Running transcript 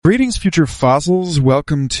Greetings, future fossils.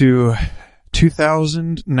 Welcome to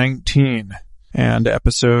 2019 and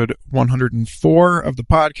episode 104 of the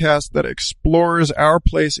podcast that explores our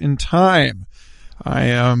place in time. I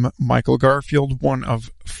am Michael Garfield, one of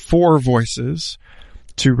four voices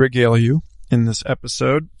to regale you in this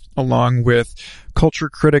episode, along with culture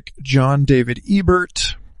critic John David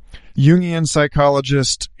Ebert, Jungian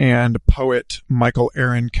psychologist and poet Michael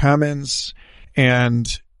Aaron Kamens,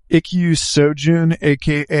 and Ikkyu Sojun,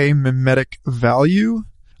 aka Mimetic Value,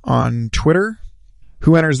 on Twitter,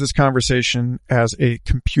 who enters this conversation as a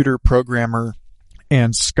computer programmer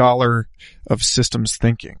and scholar of systems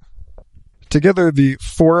thinking. Together, the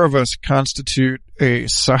four of us constitute a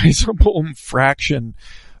sizable fraction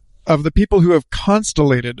of the people who have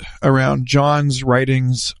constellated around John's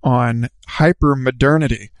writings on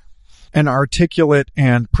hypermodernity, an articulate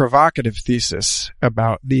and provocative thesis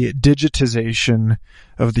about the digitization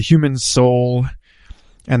of the human soul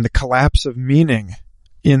and the collapse of meaning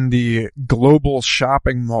in the global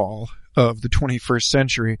shopping mall of the 21st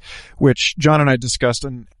century, which John and I discussed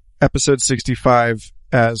in episode 65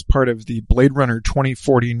 as part of the Blade Runner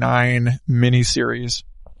 2049 miniseries.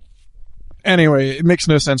 Anyway, it makes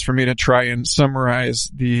no sense for me to try and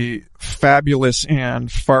summarize the fabulous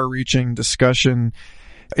and far-reaching discussion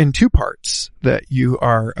in two parts that you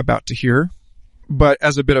are about to hear. But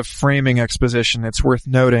as a bit of framing exposition, it's worth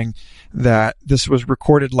noting that this was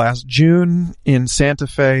recorded last June in Santa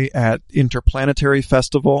Fe at Interplanetary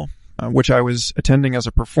Festival, which I was attending as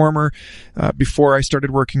a performer before I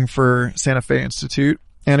started working for Santa Fe Institute.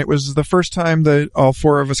 And it was the first time that all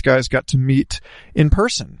four of us guys got to meet in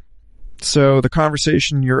person. So the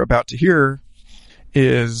conversation you're about to hear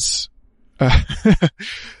is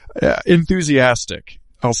enthusiastic,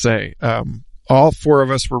 I'll say. All four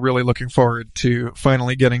of us were really looking forward to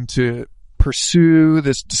finally getting to pursue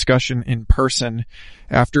this discussion in person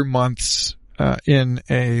after months in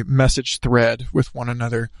a message thread with one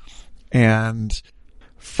another, and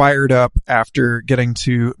fired up after getting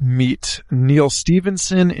to meet Neal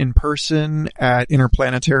Stephenson in person at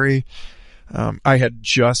Interplanetary. I had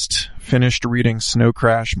just finished reading Snow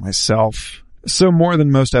Crash myself, so more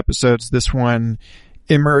than most episodes, this one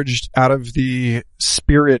emerged out of the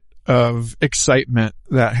spirit of excitement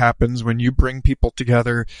that happens when you bring people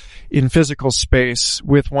together in physical space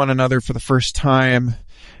with one another for the first time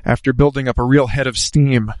after building up a real head of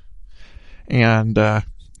steam. And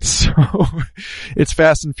so it's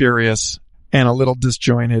fast and furious and a little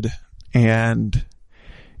disjointed, and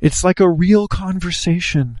it's like a real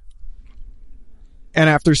conversation. And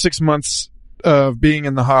after 6 months of being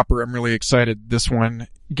in the hopper, I'm really excited this one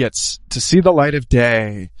gets to see the light of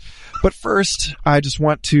day. But first, I just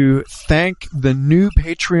want to thank the new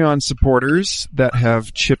Patreon supporters that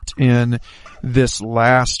have chipped in this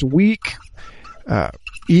last week.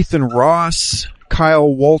 Ethan Ross,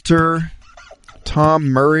 Kyle Walter, Tom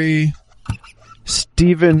Murray,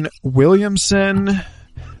 Stephen Williamson,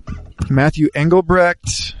 Matthew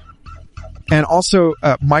Engelbrecht, and also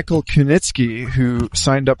Michael Kunitsky, who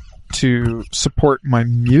signed up to support my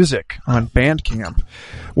music on Bandcamp.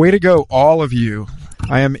 Way to go, all of you.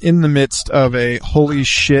 I am in the midst of a holy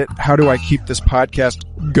shit, how do I keep this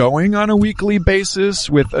podcast going on a weekly basis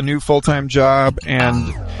with a new full-time job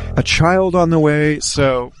and a child on the way.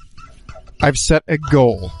 So I've set a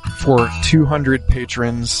goal for 200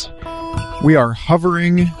 patrons. We are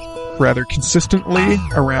hovering rather consistently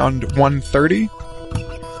around 130.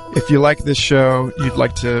 If you like this show, you'd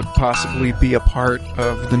like to possibly be a part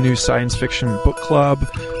of the new science fiction book club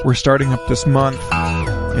we're starting up this month,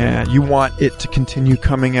 and you want it to continue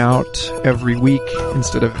coming out every week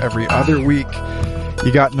instead of every other week,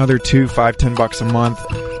 you got another $2, $5, $10 a month.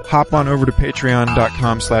 Hop on over to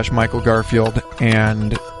patreon.com/Michael Garfield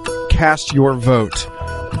and cast your vote.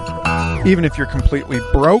 Even if you're completely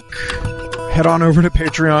broke, head on over to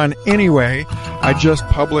Patreon anyway. I just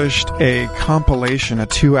published a compilation, a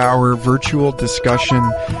 2-hour virtual discussion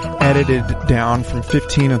edited down from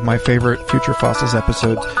 15 of my favorite Future Fossils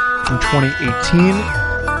episodes from 2018.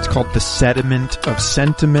 It's called The Sediment of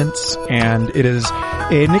Sentiments, and it is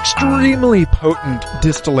an extremely potent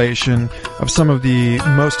distillation of some of the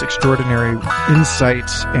most extraordinary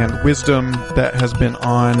insights and wisdom that has been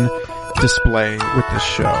on display with this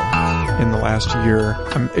show in the last year.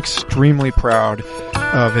 I'm extremely proud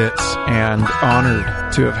of it and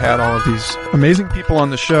honored to have had all of these amazing people on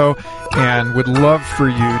the show, and would love for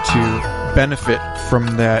you to benefit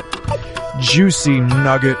from that juicy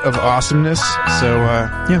nugget of awesomeness. So,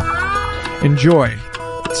 enjoy.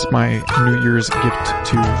 It's my New Year's gift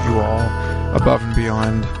to you all, above and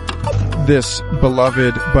beyond this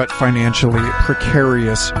beloved but financially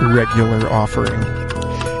precarious regular offering.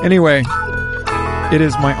 Anyway, it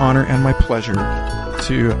is my honor and my pleasure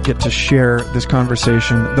to get to share this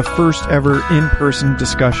conversation, the first ever in-person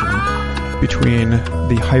discussion between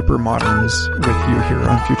the hypermoderns with you here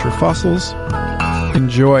on Future Fossils.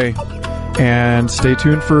 Enjoy, and stay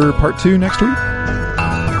tuned for part 2 next week.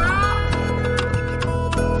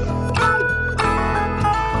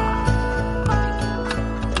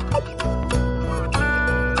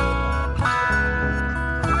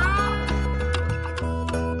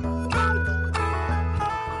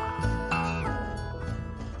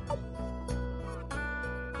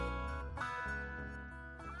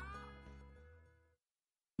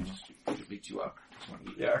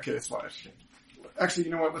 Yeah, okay, it's fine. Actually,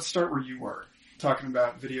 you know what? Let's start where you were, talking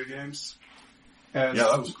about video games as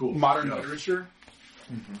that was cool. Modern literature.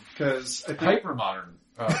 Because I think hypermodern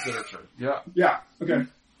literature. Yeah. Yeah. Okay.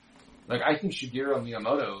 Like, I think Shigeru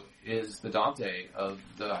Miyamoto is the Dante of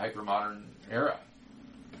the hypermodern era,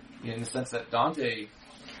 in the sense that Dante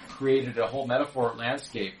created a whole metaphor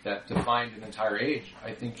landscape that defined an entire age.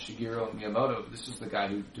 I think Shigeru Miyamoto, this is the guy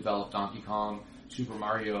who developed Donkey Kong, Super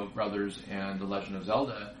Mario Brothers, and The Legend of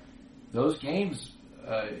Zelda. Those games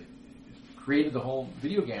created the whole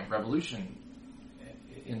video game revolution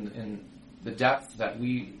in the depth that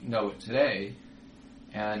we know it today.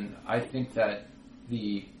 And I think that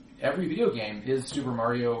every video game is Super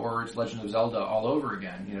Mario or it's Legend of Zelda all over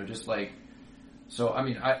again. You know, just like, so I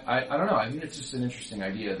mean, I don't know. I mean, it's just an interesting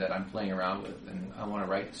idea that I'm playing around with, and I want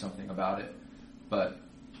to write something about it. But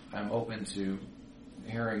I'm open to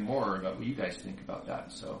hearing more about what you guys think about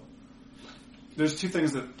that. So there's two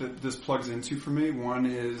things that this plugs into for me. One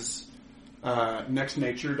is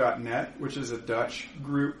nextnature.net, which is a Dutch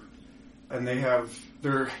group, and they have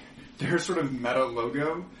their sort of meta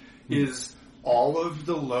logo is all of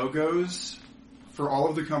the logos for all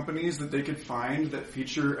of the companies that they could find that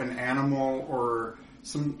feature an animal or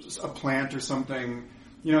a plant or something,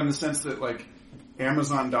 you know, in the sense that like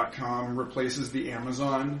Amazon.com replaces the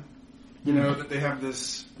Amazon. You know, that they have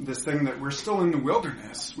this thing that we're still in the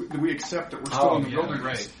wilderness. We accept that we're still in the wilderness.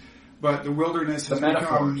 Right. But the wilderness has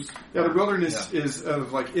become... Yeah, the wilderness is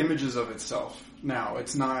of, like, images of itself now.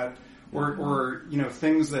 It's not... Or you know,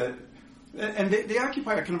 things that... And they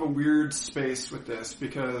occupy a kind of a weird space with this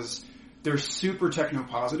because they're super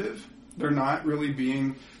techno-positive. They're not really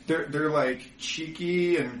being... They're like,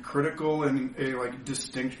 cheeky and critical in a, like,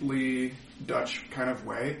 distinctly Dutch kind of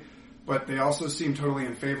way. But they also seem totally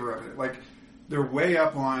in favor of it. Like, they're way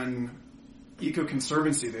up on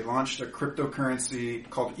eco-conservancy. They launched a cryptocurrency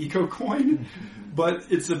called EcoCoin, but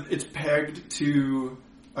it's pegged to,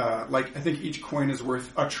 like, I think each coin is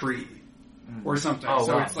worth a tree or something. Oh,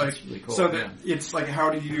 so wow. it's like, really cool. so that it's like, how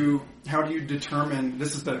do you determine,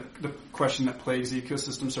 this is the question that plagues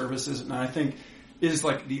ecosystem services, and I think is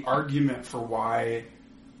like the argument for why,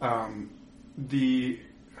 the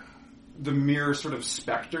mere sort of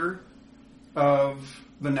specter of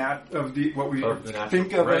what we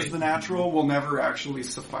think of as the natural will never actually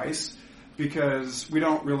suffice, because we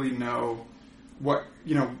don't really know what,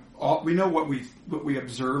 you know, we know what we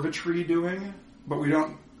observe a tree doing, but we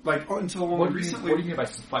don't, like, until only recently. What do you mean by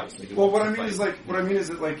suffice? Like, well, what I mean is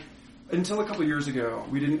that, like, until a couple of years ago,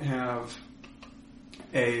 we didn't have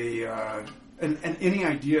and any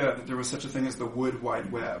idea that there was such a thing as the Wood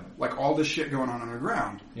Wide Web. Like, all this shit going on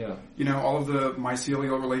underground. Yeah. You know, all of the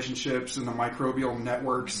mycelial relationships and the microbial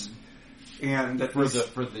networks. And that for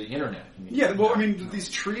the internet. Yeah, well, I mean, these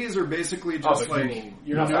trees are basically just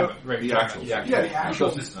you're not talking about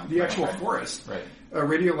the actual forest. Right.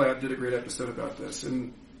 Radiolab did a great episode about this,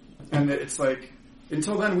 and it's like,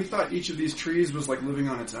 until then, we thought each of these trees was like living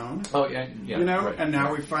on its own. Oh yeah. You know, right. And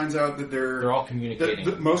now we find out that they're all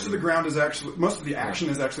communicating. Most of the action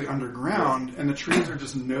is actually underground, and the trees are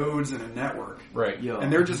just nodes in a network. Right. Yeah. And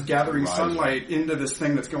they're just gathering sunlight into this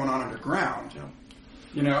thing that's going on underground. Yeah.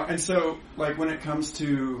 You know, and so, like, when it comes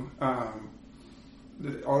to,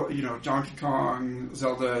 Donkey Kong,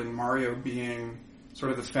 Zelda, and Mario being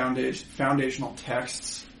sort of the foundational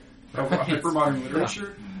texts of hypermodern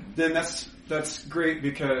literature, then that's great,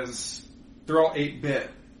 because they're all 8-bit.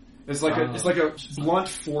 It's like a blunt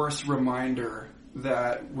force reminder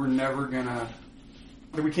that we're never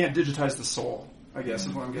that we can't digitize the soul, I guess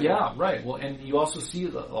is what I'm getting at. Yeah, right. Well, and you also see a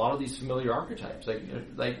lot of these familiar archetypes,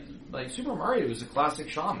 like Super Mario is a classic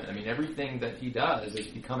shaman. I mean, everything that he does is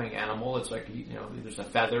becoming animal. It's like, there's a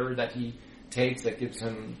feather that he takes that gives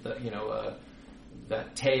him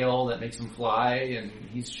that tail that makes him fly, and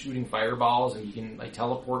he's shooting fireballs, and he can like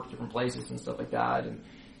teleport to different places and stuff like that, and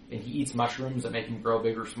he eats mushrooms that make him grow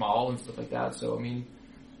big or small and stuff like that. So I mean,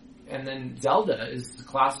 and then Zelda is the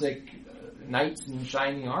classic knights in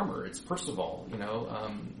shining armor. It's Percival,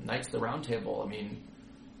 Knights of the Round Table. I mean,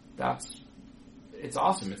 it's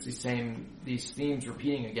awesome. It's these themes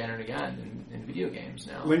repeating again and again in video games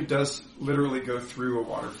now. Link does literally go through a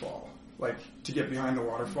waterfall, like to get behind the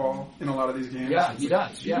waterfall in a lot of these games. Yeah, he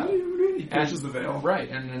does. Yeah, he pushes the veil. Right,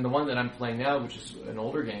 and the one that I'm playing now, which is an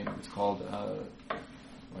older game, it's called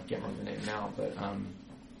I can't remember the name now, but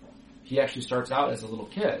he actually starts out as a little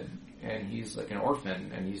kid, and he's like an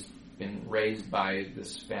orphan, and he's been raised by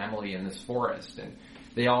this family in this forest, and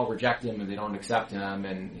they all reject him and they don't accept him,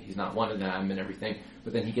 and he's not one of them and everything.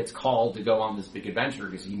 But then he gets called to go on this big adventure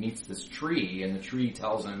because he meets this tree, and the tree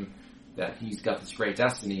tells him that he's got this great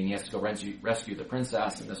destiny and he has to go rescue the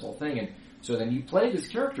princess and this whole thing. And so then you play this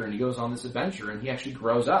character and he goes on this adventure and he actually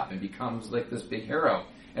grows up and becomes like this big hero.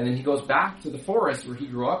 And then he goes back to the forest where he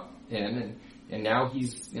grew up in, and now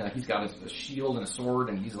he's got a shield and a sword,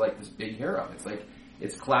 and he's like this big hero.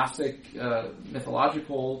 It's classic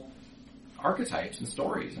mythological archetypes and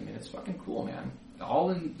stories. I mean, it's fucking cool, man. All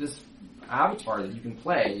in this avatar that you can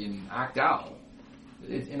play and act out.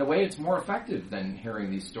 In a way, it's more effective than hearing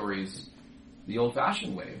these stories the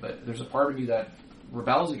old-fashioned way. But there's a part of me that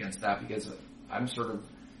rebels against that because I'm sort of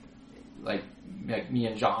like me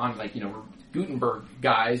and John, we're Gutenberg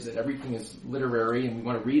guys, that everything is literary and we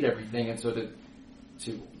want to read everything. And so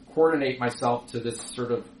to coordinate myself to this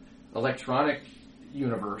sort of electronic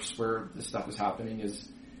universe where this stuff is happening it's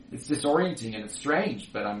disorienting and it's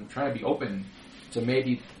strange, but I'm trying to be open to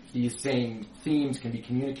maybe these same themes can be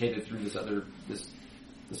communicated through this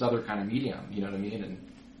other kind of medium, you know what I mean? And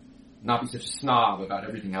not be such a snob about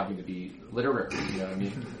everything having to be literary, you know what I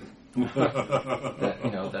mean?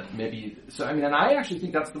 that maybe, so I mean, and I actually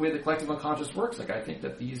think that's the way the collective unconscious works. Like, I think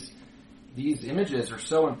that these images are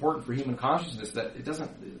so important for human consciousness that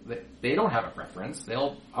they don't have a preference.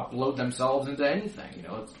 They'll upload themselves into anything,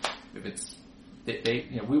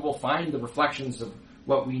 we will find the reflections of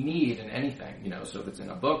what we need in anything, so if it's in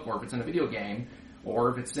a book or if it's in a video game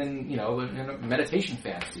or if it's in a meditation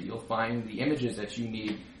fantasy, you'll find the images that you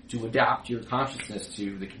need to adapt your consciousness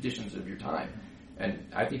to the conditions of your time. And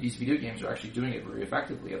I think these video games are actually doing it very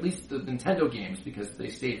effectively, at least the Nintendo games, because they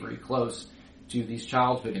stay very close to these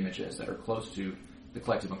childhood images that are close to the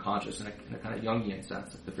collective unconscious in a kind of Jungian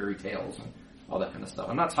sense, like the fairy tales and all that kind of stuff.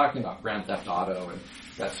 I'm not talking about Grand Theft Auto and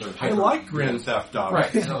that sort of... I like Grand Theft Auto.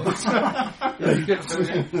 Right. So,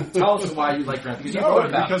 tell us why you like Grand Theft Auto. You wrote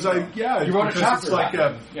about it. You wrote a chapter it's like,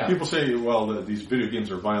 people say, well, these video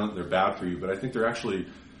games are violent, they're bad for you, but I think they're actually...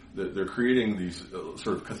 They're creating these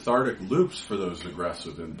sort of cathartic loops for those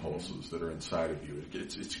aggressive impulses that are inside of you.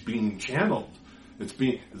 It's being channeled.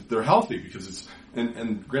 They're healthy because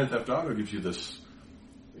and Grand Theft Auto gives you this,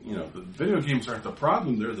 the video games aren't the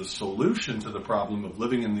problem, they're the solution to the problem of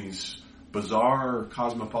living in these bizarre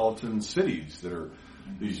cosmopolitan cities that are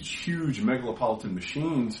these huge megalopolitan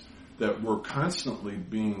machines that we're constantly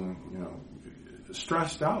being,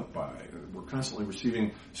 stressed out by. We're constantly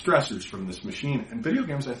receiving stressors from this machine. And video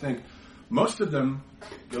games, I think, most of them,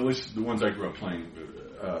 at least the ones I grew up playing,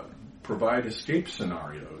 provide escape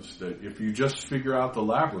scenarios that if you just figure out the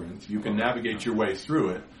labyrinth, you can navigate your way through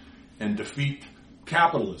it and defeat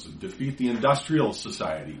capitalism, defeat the industrial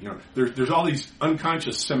society. There's all these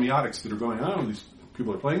unconscious semiotics that are going on. These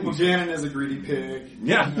people are playing these. Ganon is a greedy pig.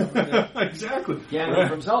 Yeah, exactly. Ganon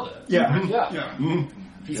from Zelda. Yeah. Mm-hmm.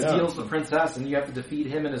 He steals the princess, and you have to defeat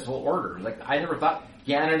him and his whole order. Like, I never thought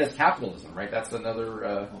Ganon is capitalism, right? That's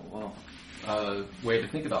another way to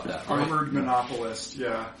think about that. Armored monopolist,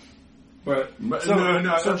 yeah. But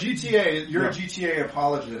so GTA, you're a GTA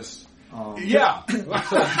apologist. Yeah. Great.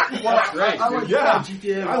 I like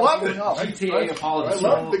GTA. I love it. GTA apologist. I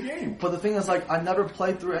love the game. But the thing is, I never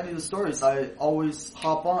played through any of the stories. I always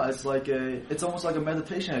hop on. It's almost like a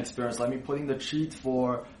meditation experience. Like me putting the cheat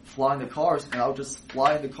for flying the cars, and I'll just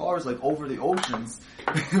fly in the cars over the oceans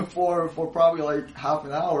for probably half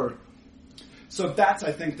an hour. So that's,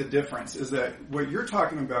 I think, the difference is that what you're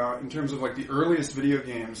talking about in terms of the earliest video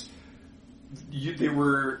games,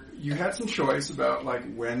 you had some choice about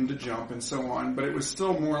when to jump and so on, but it was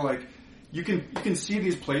still more you can see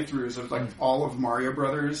these playthroughs of all of Mario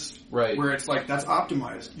Brothers, right? Where it's that's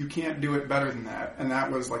optimized. You can't do it better than that, and that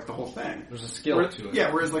was the whole thing. There's a skill to it.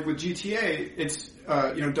 Yeah. Whereas with GTA, it's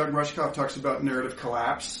Doug Rushkoff talks about narrative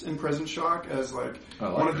collapse in Present Shock as one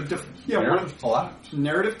of the narrative collapse.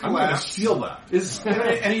 Narrative collapse. I'm going to steal that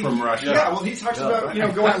from Russia. Yeah. Well, he talks about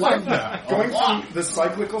going from the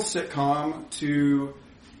cyclical sitcom to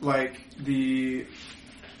these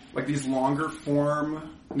longer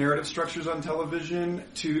form narrative structures on television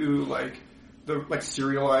to the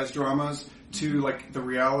serialized dramas. to like the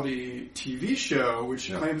reality TV show,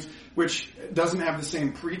 which doesn't have the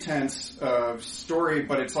same pretense of story,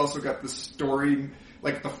 but it's also got the story,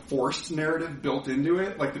 like the forced narrative built into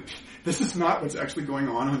it. Like this is not what's actually going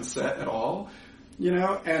on set at all, you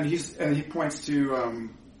know. And he points to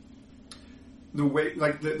the way,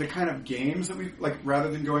 like the kind of games that we like,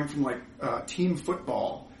 rather than going from like team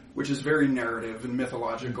football, which is very narrative and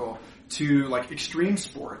mythological, to like extreme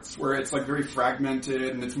sports where it's like very fragmented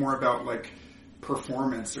and it's more about like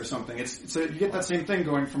performance or something. It's you get that same thing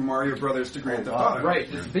going from Mario Brothers to Grand Theft Auto. Right.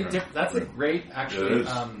 It's a big difference. That's a great, actually,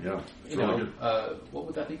 It's really good. What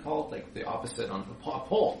would that be called? Like the opposite on the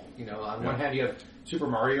pole. You know, on one hand you have Super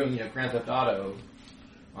Mario and you have Grand Theft Auto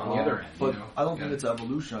on the other end. But you know? I don't think it's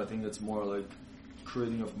evolution. I think it's more like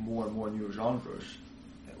creating of more and more new genres.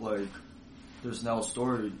 Like, there's now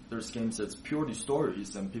there's games that's purely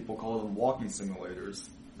stories, and people call them walking simulators.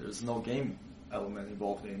 There's no game element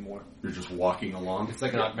involved anymore. You're just walking along. It's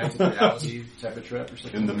like an augmented reality type of trip or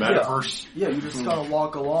something. In the metaverse. Yeah, you just kind of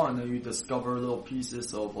walk along and you discover little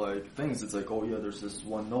pieces of like things. It's like, oh yeah, there's this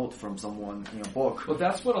one note from someone in a book. Well,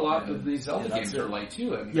 that's what a lot of these Zelda games are like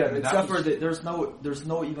too. And except for there's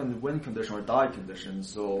no even win condition or die condition.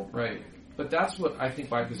 So right. But that's what I think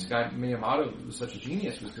why this guy Miyamoto was such a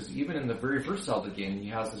genius, was because even in the very first Zelda game, he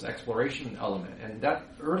has this exploration element. And that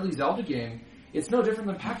early Zelda game, it's no different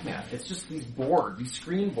than Pac-Man. It's just these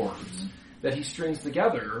screen boards that he strings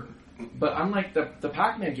together. But unlike the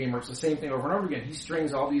Pac-Man game where it's the same thing over and over again, he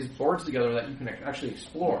strings all these boards together that you can actually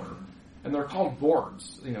explore. And they're called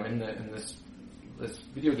boards, you know, in this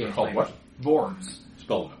video game. They're called what? Boards.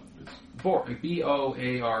 Spell it. Board,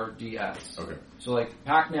 B-O-A-R-D-S. Okay. So like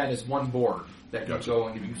Pac-Man is one board that you go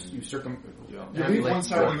and you You leave one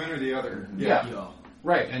side of the win or the other. Yeah.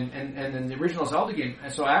 Right, and then the original Zelda game,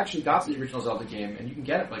 and so I actually got the original Zelda game, and you can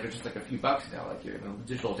get it like just like a few bucks now, like your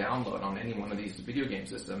digital download on any one of these video game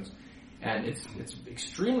systems, and it's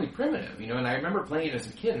extremely primitive, you know. And I remember playing it as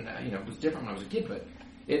a kid, and you know it was different when I was a kid, but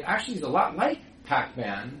it actually is a lot like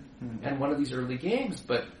Pac-Man and one of these early games,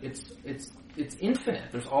 but it's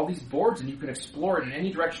infinite. There's all these boards, and you can explore it in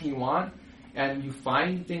any direction you want, and you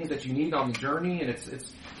find things that you need on the journey, and it's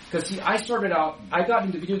because see, I got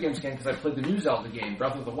into video games again because I played the new Zelda game,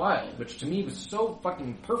 Breath of the Wild, which to me was so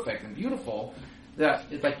fucking perfect and beautiful that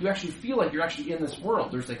it's like you actually feel like you're actually in this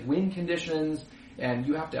world. There's like win conditions, and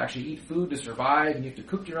you have to actually eat food to survive, and you have to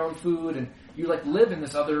cook your own food, and you like live in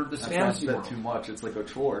this fantasy world. Too much. It's like a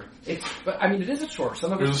chore. But I mean, it is a chore.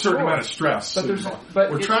 Some of there's a certain amount of stress.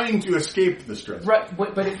 But we're trying to escape the stress. Right.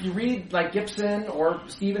 But if you read like Gibson or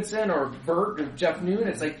Stevenson or Bert or Jeff Noon,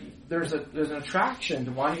 it's like there's an attraction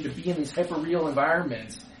to wanting to be in these hyper-real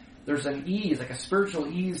environments. There's an ease, like a spiritual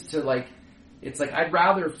ease to like. It's like I'd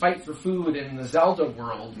rather fight for food in the Zelda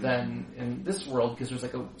world than in this world because there's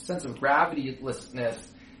like a sense of gravitylessness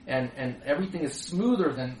and everything is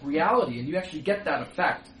smoother than reality, and you actually get that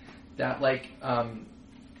effect that like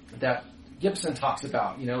that Gibson talks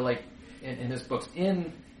about, you know, like in his books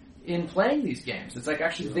in playing these games. It's like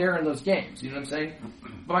actually there in those games. You know what I'm saying?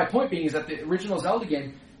 But my point being is that the original Zelda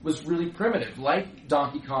game was really primitive, like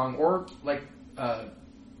Donkey Kong or like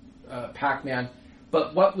Pac-Man.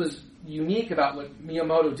 But what was unique about what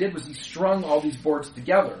Miyamoto did was he strung all these boards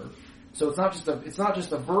together. So it's not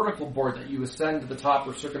just a vertical board that you ascend to the top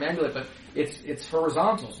or circumambulate, but it's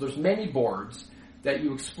horizontal. So there's many boards that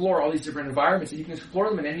you explore all these different environments, and you can explore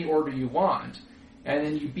them in any order you want. And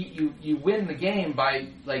then you win the game by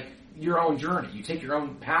like your own journey. You take your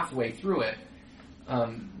own pathway through it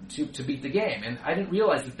to beat the game. And I didn't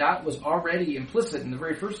realize that was already implicit in the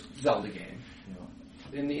very first Zelda game.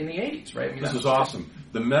 In the 80s, right? I mean, this is awesome.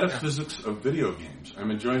 The metaphysics of video games.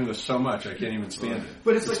 I'm enjoying this so much I can't even stand it.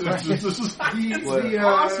 But it's like this is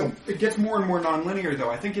awesome. It gets more and more nonlinear, though.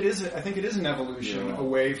 I think it is an evolution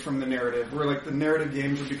away from the narrative, where like the narrative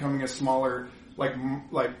games are becoming a smaller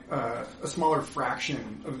a smaller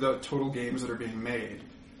fraction of the total games that are being made,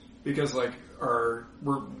 because like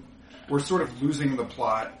we're sort of losing the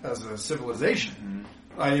plot as a civilization. Mm-hmm.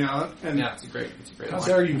 It's a great. How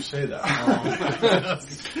dare you say that?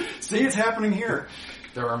 See, it's happening here.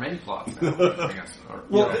 There are many plots now, I guess.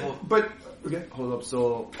 Okay. Hold up.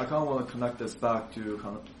 So I kind of want to connect this back to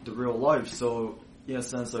kind of the real life. So in a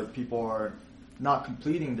sense, like people are not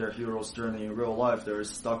completing their hero's journey in real life. They're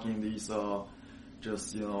stuck in these 5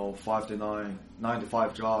 to 9, 9 to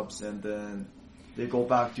 5 jobs, and then they go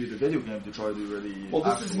back to the video game to try to really. Well,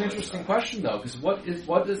 this is an interesting question though, because what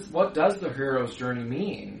does the hero's journey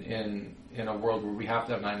mean in a world where we have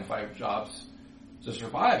to have 9 to 5 jobs to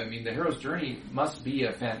survive? I mean, the hero's journey must be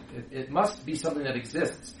it must be something that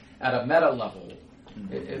exists at a meta level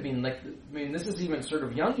I mean, this is even sort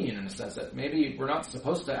of Jungian in a sense that maybe we're not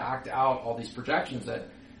supposed to act out all these projections that,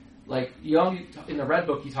 like Jung in the Red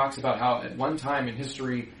Book, he talks about how at one time in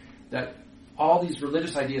history that all these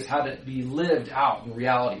religious ideas had to be lived out in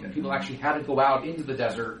reality, that people actually had to go out into the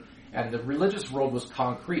desert, and the religious world was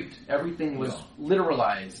concrete. Everything was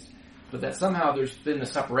literalized, but that somehow there's been a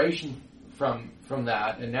separation from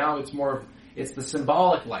that, and now it's the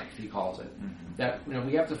symbolic life, he calls it. Mm-hmm. That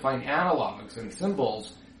we have to find analogs and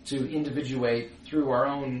symbols to individuate through our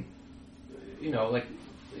own,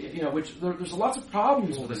 which there's lots of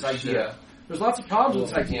problems with this idea. There's lots of problems with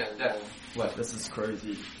this idea. This is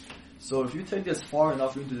crazy. So if you take this far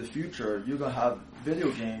enough into the future, you're gonna have video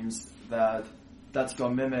games that's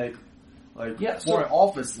gonna mimic foreign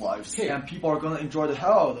office lives, and people are gonna enjoy the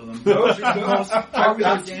hell out of them. Those are the most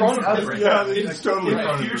popular games ever. Yeah, it's totally in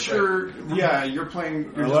the future. Yeah, you're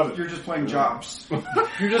just playing jobs.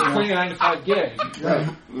 You're just playing a 9-to-5 gig. Right.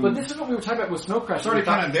 But this is what we were talking about with Snow Crash. It's already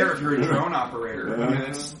kind of there if you're a drone operator. Yeah.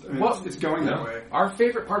 It's going that way. Our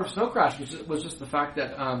favorite part of Snow Crash was just the fact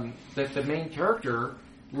that that the main character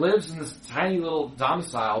lives in this tiny little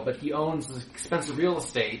domicile, but he owns this expensive real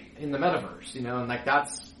estate in the metaverse, and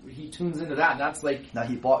he tunes into that. That's that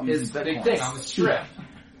he bought his big thing on the strip.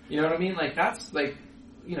 You know what I mean? That's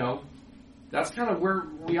kind of where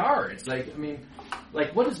we are. It's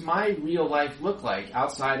what does my real life look like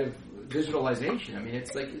outside of visualization? I mean,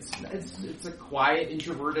 it's a quiet,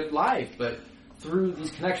 introverted life, but through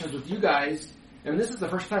these connections with you guys, and this is the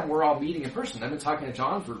first time we're all meeting in person. I've been talking to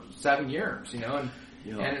John for 7 years, and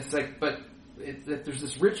it's that there's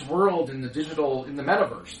this rich world in the digital, in the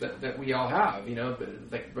metaverse that we all have,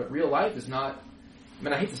 but real life is not,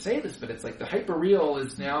 I hate to say this, but it's the hyper-real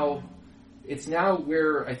is now, it's now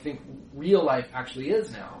where I think real life actually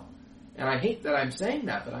is now. And I hate that I'm saying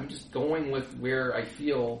that, but I'm just going with where I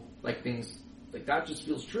feel like things, that just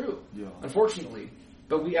feels true, unfortunately.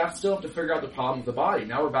 But we still have to figure out the problem with the body.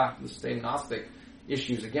 Now we're back to the same Gnostic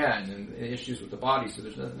issues again, and issues with the body, so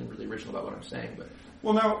there's nothing really original about what I'm saying, but...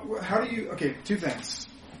 Well, now, how do you... Okay, two things.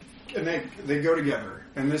 And they go together.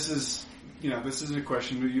 And this is a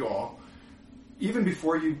question to you all. Even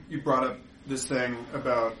before you brought up this thing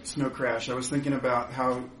about Snow Crash, I was thinking about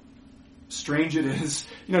how strange it is.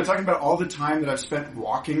 Talking about all the time that I've spent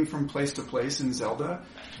walking from place to place in Zelda.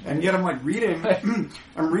 And yet I'm reading...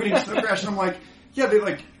 I'm reading Snow Crash, and I'm like, yeah, they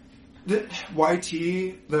the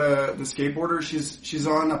YT, the skateboarder, she's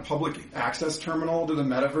on a public access terminal to the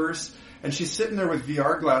metaverse, and she's sitting there with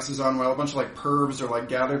VR glasses on while a bunch of pervs are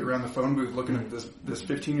gathered around the phone booth looking at this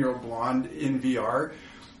 15-year-old blonde in VR.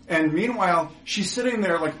 And meanwhile, she's sitting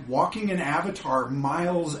there walking an avatar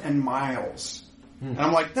miles and miles. And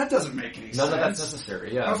I'm like, that doesn't make any sense. None of that's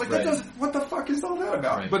necessary, yeah. I was like, that doesn't, what the fuck is all that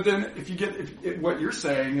about? Right. But then what you're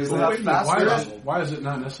saying is why is it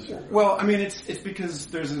not necessary? Well, it's because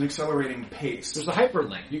there's an accelerating pace. There's a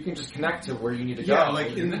hyperlink. You can just connect to where you need to go. Yeah,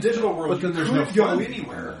 in the digital world, but then there's no go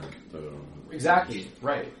anywhere. Exactly,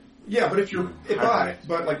 right. Yeah, but if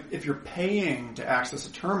you're paying to access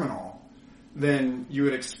a terminal, then you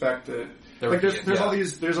would expect that.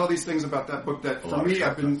 There's all these things about that book that for me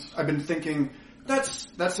I've been thinking. That's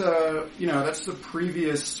the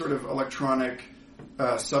previous sort of electronic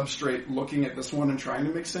substrate looking at this one and trying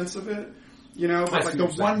to make sense of it. But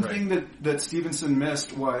the one thing that Stevenson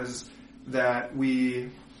missed was that we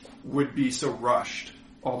would be so rushed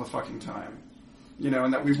all the fucking time.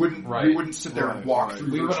 And that we wouldn't sit there and walk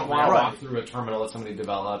through. We wouldn't want to walk through a terminal that somebody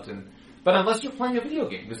developed, but unless you're playing a video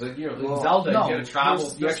game, because in Zelda, you get to travel.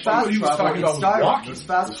 There's fast travel in Skyrim. There's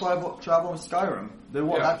fast travel in Skyrim. They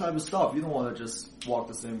want that type of stuff. You don't want to just walk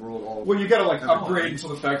the same road all. Well, you got to upgrade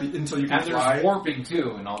until you can fly. And there's warping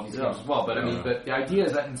too in all these games as well. But but the idea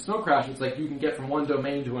is that in Snow Crash, it's you can get from one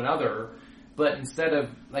domain to another, but instead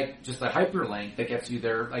of just a hyperlink that gets you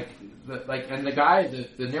there, and the guy,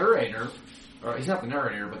 the narrator. Or he's not the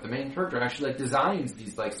narrator, but the main character actually designs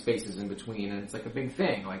these spaces in between, and it's a big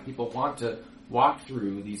thing. People want to walk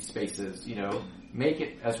through these spaces, make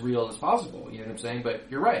it as real as possible. You know what I'm saying? But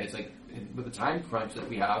you're right. It's with the time crunch that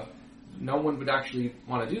we have, no one would actually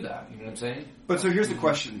want to do that. You know what I'm saying? But so here's the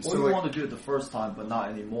question. Well, you want to do it the first time, but not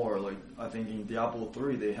anymore. I think in Diablo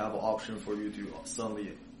 3, they have an option for you to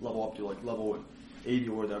suddenly level up to level 80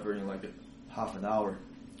 or whatever in half an hour.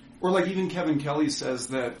 Or even Kevin Kelly says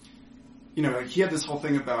that. He had this whole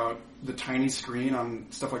thing about the tiny screen on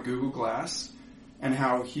stuff like Google Glass, and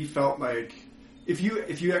how he felt if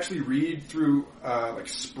you actually read through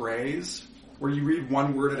sprays where you read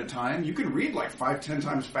one word at a time, you can read like 5-10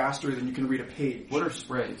 times faster than you can read a page. What are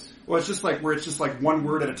sprays? Well, it's just like where it's just like one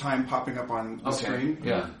word at a time popping up on the screen.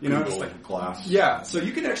 Yeah. You know, Google it's like Glass. yeah. So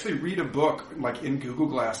you can actually read a book like in Google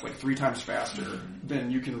Glass like 3 times faster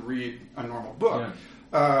than you can read a normal book.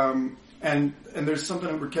 Yeah. And there's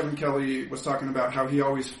something where Kevin Kelly was talking about how he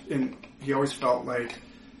always felt like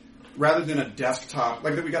rather than a desktop,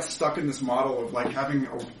 like that we got stuck in this model of like having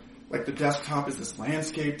like the desktop is this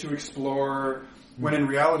landscape to explore, when in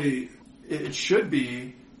reality it should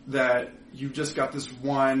be that you've just got this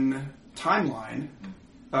one timeline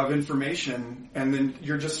of information, and then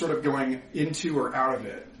you're just sort of going into or out of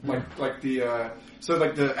it. Like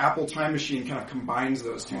the Apple Time Machine kind of combines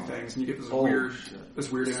those two things, and you get this weird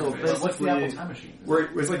So interface. What's the Apple Time Machine?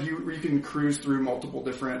 Where it's like where you can cruise through multiple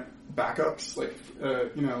different backups, like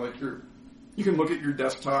you can look at your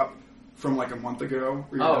desktop from like a month ago.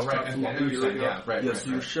 Or your desktop from a year ago. Yeah, right. Yeah,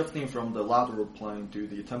 so you're shifting from the lateral plane to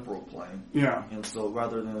the temporal plane. Yeah. And so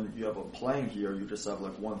rather than you have a plane here, you just have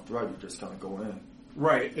like one thread, you just kind of go in.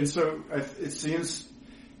 Right, and so it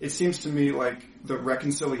seems to me like the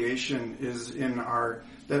reconciliation is in our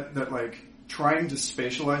that like trying to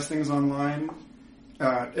spatialize things online,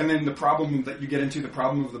 and then the problem that you get into, the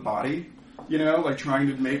problem of the body, like trying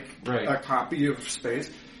to make a copy of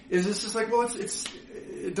space, is it's just like, well,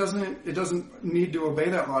 it doesn't need to obey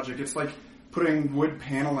that logic. It's like putting wood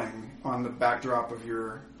paneling on the backdrop of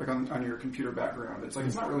your on your computer background. It's like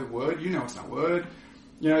it's not really wood. It's not wood.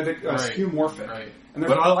 It's skeuomorphic. Right.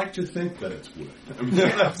 But I like to think that it's wood. I mean,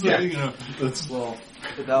 that's Well,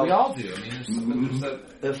 we all do. I mean,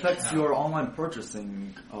 it affects your online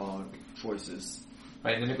purchasing choices.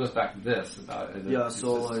 Right, and then it goes back to this about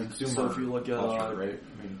so if you look at culture, right?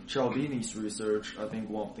 Cialdini's research, I think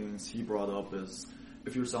one of the things he brought up is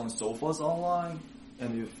if you're selling sofas online,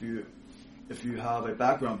 and if you have a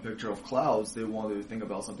background picture of clouds, they want to think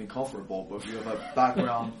about something comfortable. But if you have a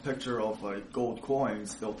background picture of like gold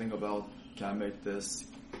coins, they'll think about, can I make this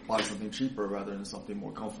buy something cheaper rather than something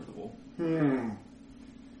more comfortable?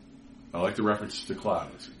 I like the reference to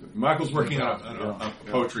clouds. Michael's working on a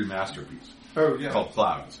poetry masterpiece. Oh yeah, called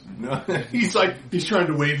Clouds. He's trying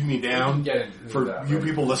to wave me down. For you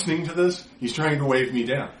people listening to this, he's trying to wave me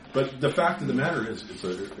down. But the fact of the matter is, it's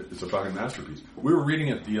a fucking masterpiece. We were reading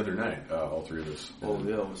it the other night, all three of us. Oh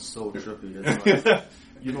yeah, it was so trippy. It's like,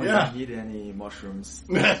 you don't even need any mushrooms.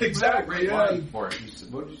 Exactly. Yeah. For it.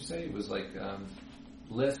 What did you say? It was like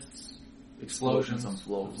lists, explosions, and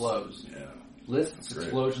flows. Yeah. Lists,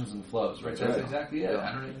 explosions, and flows. Right. That's exactly it. Yeah.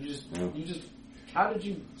 I don't know. You just. How did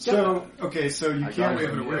you? So you can't wave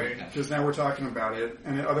it away because now we're talking about it,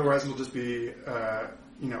 and otherwise it'll just be a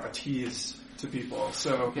tease to people.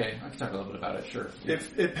 So okay, I can talk a little bit about it. Sure.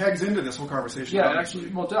 If it pegs into this whole conversation, yeah, it actually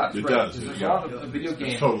does. It right? does. There's a lot of video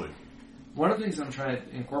games. Totally. One of the things I'm trying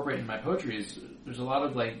to incorporate in my poetry is there's a lot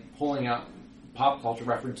of like pulling out pop culture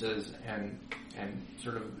references and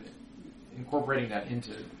sort of incorporating that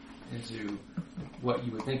into what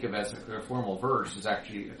you would think of as a formal verse is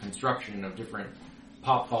actually a construction of different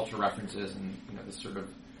pop culture references and this sort of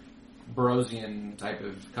Burroughsian type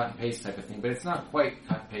of cut and paste type of thing. But it's not quite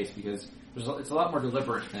cut and paste because it's a lot more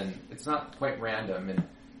deliberate than it's not quite random. And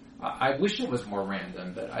I wish it was more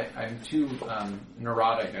random, but I'm too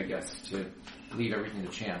neurotic, I guess, to leave everything to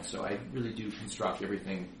chance. So I really do construct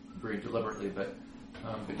everything very deliberately. But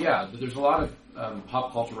there's a lot of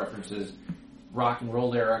pop culture references, rock and roll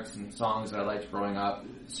lyrics and songs that I liked growing up,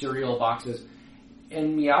 cereal boxes.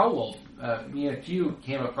 In Meow Wolf, me and Q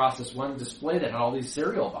came across this one display that had all these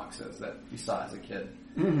cereal boxes that we saw as a kid.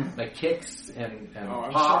 Mm-hmm. Like Kicks and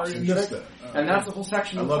Pops and shit. And that's the whole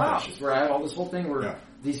section of clouds where I have all this whole thing where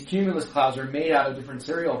these cumulus clouds are made out of different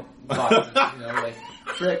cereal boxes, like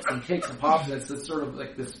Tricks and Kicks and Pops. And it's sort of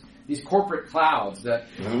like these corporate clouds that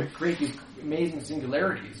create these amazing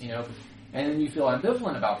singularities, and then you feel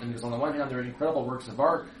ambivalent about them because on the one hand they're incredible works of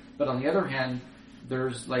art, but on the other hand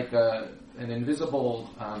there's like an invisible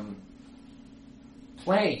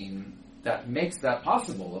plane that makes that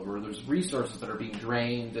possible, where there's resources that are being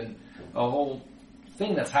drained and a whole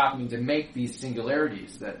thing that's happening to make these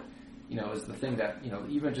singularities that is the thing that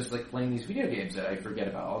even just like playing these video games that I forget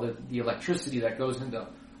about, all the electricity that goes into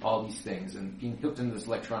all these things and being hooked into this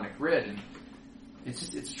electronic grid, and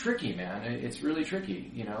it's tricky, man. It's really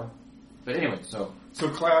tricky, But anyway, so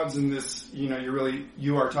clouds in this,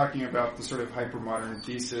 you are talking about the sort of hypermodern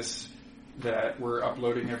thesis that we're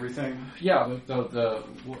uploading everything. Yeah,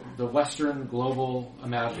 the Western global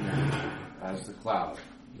imaginary as the cloud.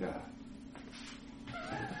 Yeah.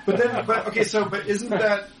 But isn't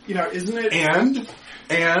that isn't it?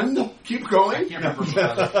 And keep going. I can't remember what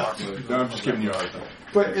I was talking about. No, I'm just giving you a hard time.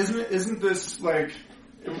 But isn't this like?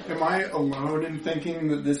 Am I alone in thinking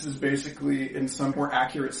that this is basically, in some more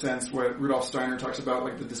accurate sense, what Rudolf Steiner talks about,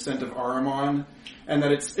 like the descent of Ahriman, and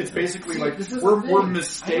that it's basically like we're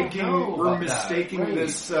mistaking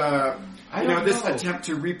this this attempt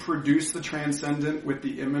to reproduce the transcendent with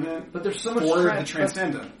the immanent, but there's so much the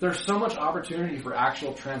transcendent. There's so much opportunity for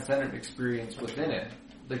actual transcendent experience within it.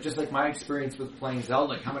 Like just like my experience with playing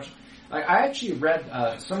Zelda, like how much. Like I actually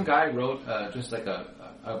read some guy wrote just like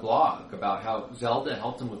a blog about how Zelda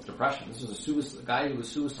helped him with depression. This was a guy who was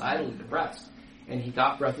suicidally depressed, and he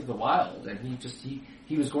got Breath of the Wild, and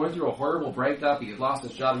he was going through a horrible breakup. He had lost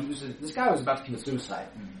his job. This guy was about to commit suicide,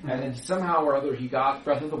 and then somehow or other he got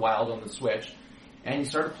Breath of the Wild on the Switch, and he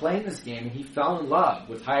started playing this game, and he fell in love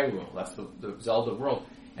with Hyrule. That's the Zelda world,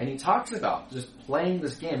 and he talks about just playing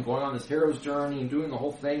this game, going on this hero's journey, and doing the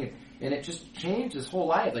whole thing, and it just changed his whole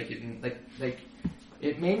life.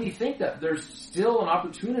 It made me think that there's still an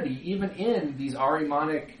opportunity, even in these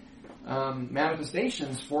Ahrimanic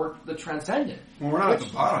manifestations, for the transcendent. Well, we're not at the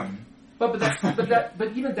bottom. But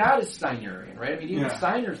even that is Steinerian, right? I mean, even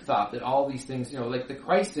Steiner thought that all these things, like the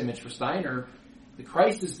Christ image for Steiner, the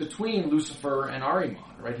Christ is between Lucifer and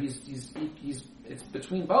Ahriman, right? It's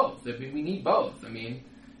between both. I mean, we need both. I mean,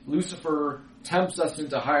 Lucifer tempts us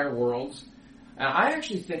into higher worlds, and I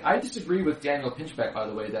actually think I disagree with Daniel Pinchbeck, by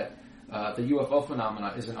the way, that the UFO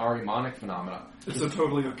phenomena is an Ahrimanic phenomena. It's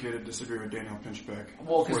totally okay to disagree with Daniel Pinchbeck.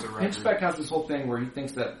 Well, because Pinchbeck has this whole thing where he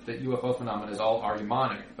thinks that the UFO phenomena is all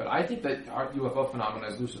Ahrimanic, but I think that our UFO phenomena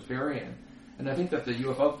is Luciferian, and I think that the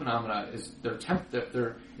UFO phenomena is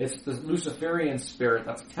it's the Luciferian spirit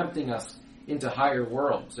that's tempting us into higher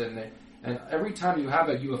worlds, and every time you have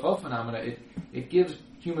a UFO phenomena, it gives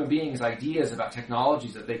human beings ideas about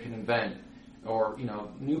technologies that they can invent, or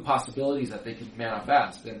new possibilities that they can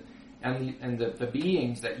manifest, and the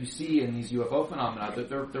beings that you see in these UFO phenomena,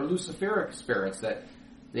 they're Luciferic spirits that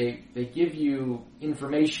they give you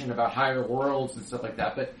information about higher worlds and stuff like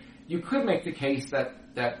that. But you could make the case that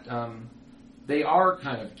they are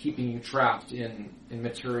kind of keeping you trapped in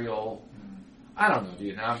material. I don't know,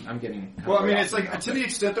 dude. I'm getting. Well, I mean, it's like to the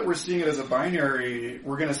extent that we're seeing it as a binary,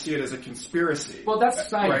 we're going to see it as a conspiracy. Well, that's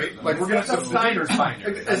Steiner, right? Like we're going to Steiner's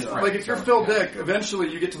binary. Like if you're Phil Dick,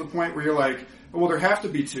 eventually you get to the point where you're like, well, there have to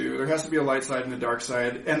be two. There has to be a light side and a dark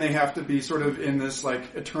side, and they have to be sort of in this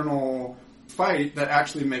like eternal fight that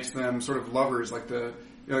actually makes them sort of lovers, like the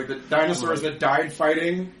dinosaurs that died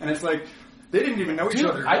fighing, and it's like they didn't even know each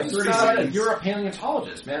other. I just found out you're a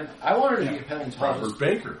paleontologist, man. I wanted to be a paleontologist. Robert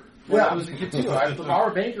Baker. When I was a kid too.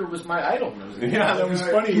 Robert Baker was my idol. Yeah, that was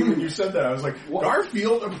funny when you said that. I was like,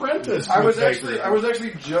 Garfield Apprentice. I was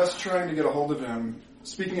actually just trying to get a hold of him.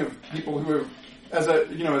 Speaking of people who have, as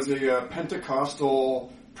a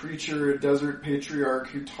Pentecostal preacher, desert patriarch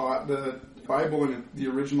who taught the Bible in the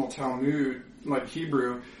original Talmud, like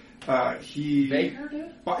Hebrew, he Baker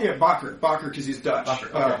did? Bakker, because he's Dutch.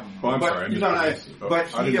 Bakker,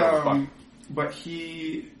 okay. But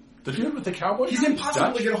he. The dude with the cowboy? He's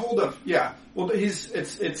impossible to get a hold of. Yeah. Well, he's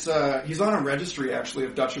on a registry actually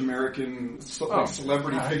of Dutch American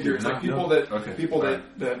celebrity figures, like people that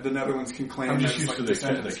the Netherlands can claim. I'm just used to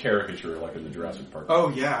the caricature, like in the Jurassic Park.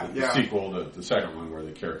 Oh yeah, the sequel, the second one where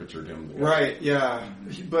they caricatured him. Right. Yeah.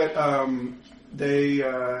 But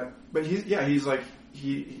he's like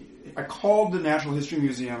I called the Natural History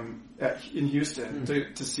Museum in Houston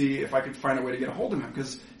to see if I could find a way to get a hold of him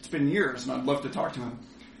because it's been years and I'd love to talk to him.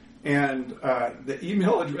 And the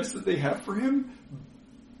email address that they have for him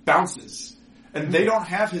bounces, and they don't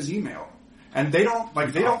have his email, and they don't.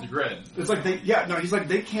 The grid. It's like he's like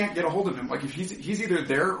they can't get a hold of him. Like if he's either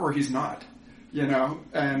there or he's not,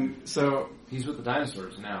 and so he's with the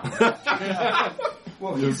dinosaurs now.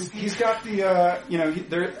 Well, he's got the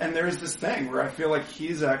there's this thing where I feel like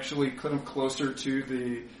he's actually kind of closer to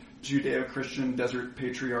the Judeo-Christian desert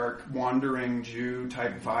patriarch, wandering Jew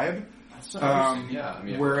type vibe.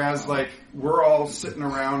 Whereas, we're all sitting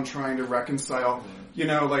around trying to reconcile,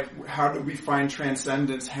 how do we find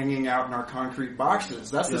transcendence hanging out in our concrete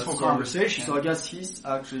boxes? That's this whole conversation. So I guess he's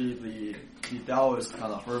actually the Taoist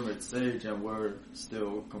kind of hermit sage, and we're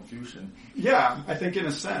still Confucian. Yeah, I think in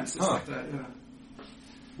a sense it's like that. Yeah.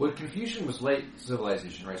 Well, Confucian was late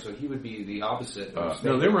civilization, right? So he would be the opposite. That was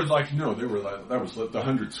the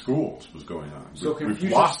 100 schools was going on. So we've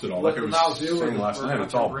lost it all. Like it was saying last night,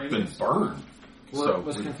 it's all been burned.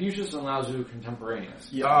 Was Confucius and Lao Tzu contemporaneous?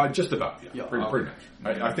 Yeah. Just about, yeah. Pretty much.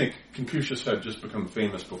 I think Confucius had just become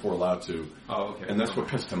famous before Lao Tzu. Oh, okay. And that's what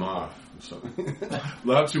pissed him off. So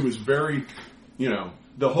Lao Tzu was very,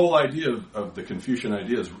 the whole idea of the Confucian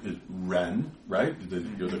idea is Ren, right?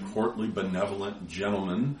 You're the courtly, benevolent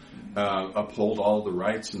gentleman, uphold all the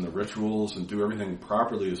rites and the rituals and do everything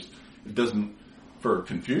properly. It doesn't, for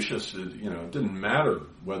Confucius, it didn't matter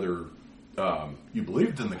whether you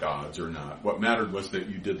believed in the gods or not. What mattered was that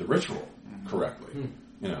you did the ritual correctly.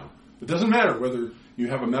 It doesn't matter whether you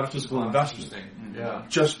have a metaphysical investment. Yeah.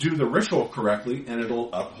 Just do the ritual correctly, and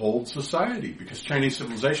it'll uphold society. Because Chinese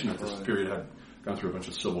civilization at this period had gone through a bunch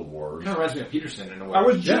of civil wars. It kind of reminds me of Peterson in a way. I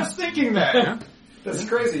was just thinking that. That's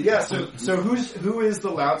crazy. Yeah. So who is the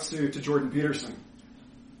Lao Tzu to Jordan Peterson?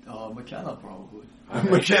 McKenna probably.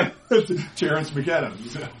 McKenna, Terrence McKenna.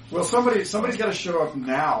 Well, somebody's got to show up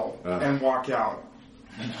now and walk out.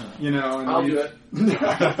 And I'll do it.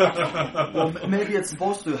 Well, maybe it's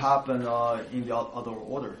supposed to happen in the other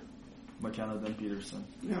order, McKenna then Peterson.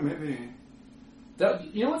 Yeah, maybe.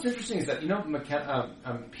 What's interesting is that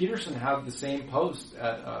Peterson had the same post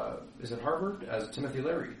at is it Harvard as Timothy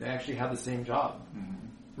Leary. They actually had the same job.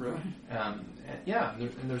 Mm-hmm. Really? And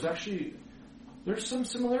there's some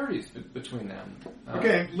similarities between them.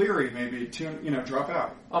 Okay, Leary maybe drop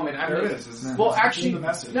out. There it is. Well, actually, the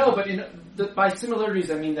message. No, but by similarities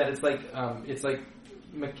I mean that it's like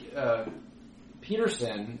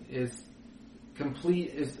Peterson is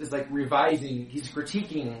like revising. He's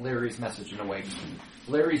critiquing Larry's message in a way.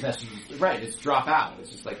 Larry's message is right. It's drop out. It's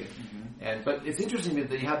just like but it's interesting that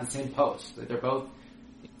they have the same post. That they're both.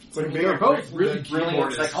 They're both really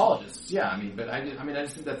brilliant psychologists. Yeah, I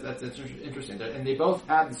just think that's interesting. And they both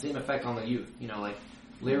had the same effect on the youth. Like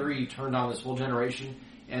Larry turned on this whole generation,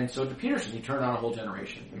 and so did Peterson. He turned on a whole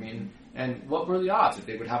generation. And what were the odds that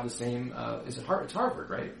they would have the same? It's Harvard,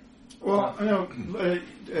 right? Well,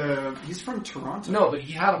 he's from Toronto. No, but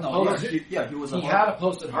he had a post. He was. He had a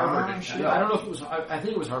post at Harvard. I don't know if it was. I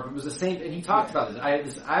think it was Harvard. It was the same, and he talked about this.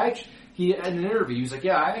 He in an interview, he was like,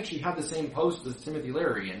 I actually had the same post as Timothy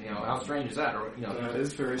Leary, and how strange is that? Or that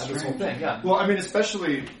is very strange. This whole thing, yeah. Well,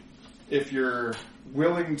 especially if you're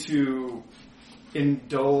willing to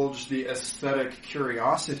indulge the aesthetic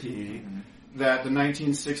curiosity that the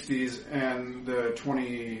 1960s and the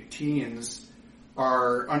 2010s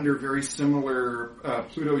are under very similar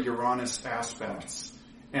Pluto-Uranus aspects,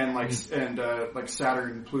 and like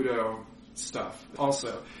Saturn-Pluto stuff.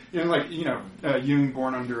 Also, Jung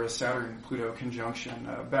born under a Saturn-Pluto conjunction.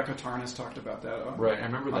 Becca Tarnas talked about that. Right, I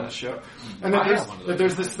remember on that the show. And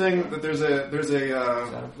there's this thing that there's a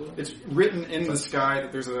it's written in the sky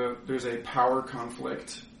that there's a power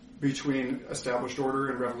conflict between established order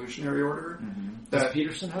and revolutionary order that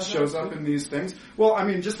Peterson shows up in these things. Well,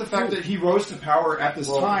 just the fact that he rose to power at this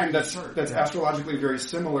time that's astrologically very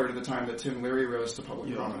similar to the time that Tim Leary rose to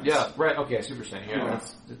public prominence. Yeah, right. Okay, I see what you're saying.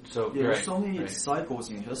 There's so many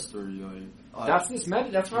cycles in history. That's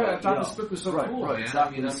right. I thought this book was so cool. Right,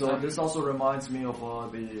 exactly. So this also reminds me of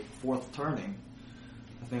the Fourth Turning.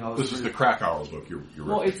 This is the Krakauer book. You're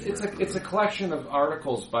well, it's a collection of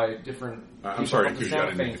articles by different. I'm sorry, Kuji, I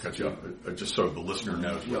didn't mean to cut you off. Just so the listener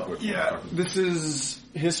knows what we're talking about. This is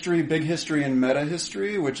History, Big History, and Meta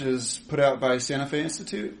History, which is put out by Santa Fe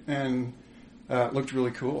Institute, and looked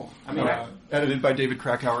really cool. Edited by David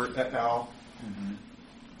Krakauer et al.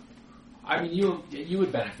 You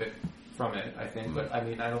would benefit from it, I think, but I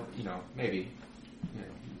don't. Maybe.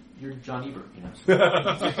 You're John Ebert.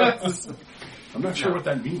 I'm not sure what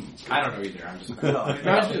that means. I don't know either. I'm just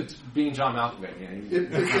imagine being John Malkovich.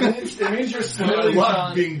 It means you're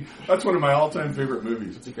slightly that's one of my all-time favorite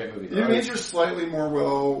movies. It's a great movie. It means you're slightly more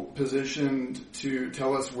well positioned to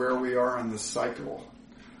tell us where we are on the cycle.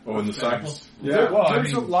 Oh, in the cycle? Yeah.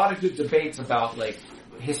 There's a lot of good debates about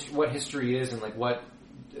what history is and the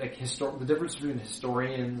difference between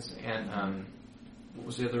historians and what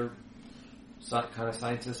was the other kind of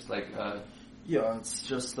scientist it's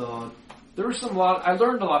just there was I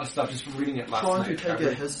learned a lot of stuff just from reading it last night.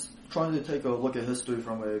 Trying to take a look at history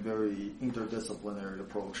from a very interdisciplinary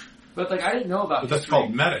approach. But I didn't know about history. That's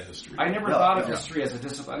called meta history. I never thought of history as a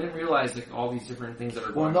discipline. I didn't realize all these different things that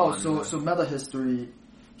are going on. So meta history.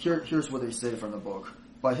 Here's what they say from the book.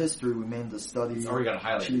 By history, we mean the study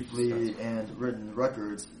chiefly and written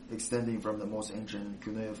records extending from the most ancient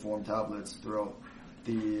cuneiform tablets throughout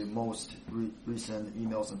the most recent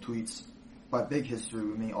emails and tweets. By big history,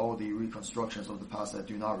 we mean all the reconstructions of the past that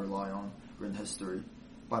do not rely on written history.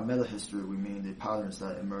 By meta-history, we mean the patterns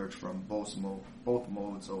that emerge from both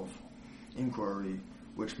modes of inquiry,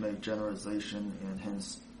 which make generalization and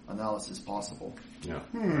hence analysis possible. Yeah.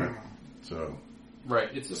 So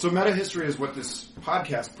meta-history is what this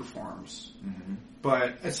podcast performs.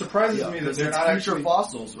 But it surprises me that they're not actually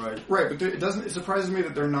fossils, right? Right, but it surprises me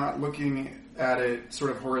that they're not looking at it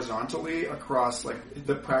sort of horizontally across like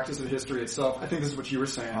the practice of history itself. I think this is what you were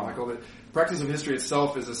saying, Michael. The practice of history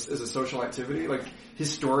itself is a social activity. Like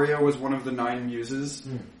Historia was one of the 9 muses.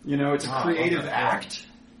 You know, it's a creative act.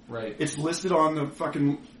 Right. It's listed on the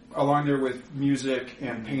fucking along there with music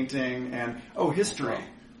and painting and history.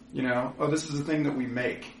 You know, this is a thing that we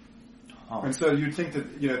make. And so you'd think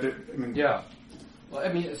that yeah. Well,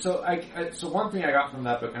 I mean, so one thing I got from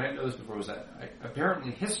that book, and I didn't know this before, was that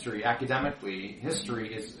apparently history, academically,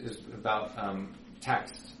 history is about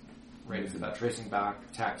text, right? It's about tracing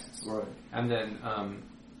back texts, Right. And then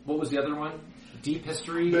what was the other one? Deep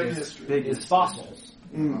history Big fossils.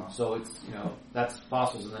 So it's that's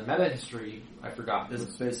fossils, and then meta history, I forgot.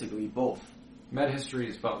 It's basically both. Meta history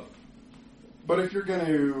is both. But if you're going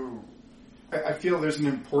to, I feel there's an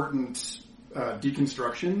important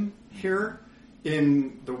deconstruction here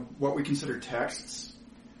in what we consider texts,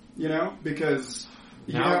 because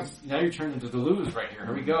now you're turning into Deleuze right here.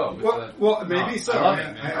 Here we go. Well, maybe so. I love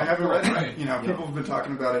it. I haven't read it. People have been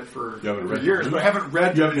talking about it for years, but I haven't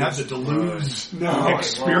read. You haven't had the Deleuze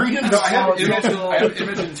experience. No, I have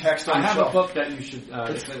image and text on I the have shelf. a book that you should.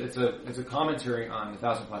 It's a commentary on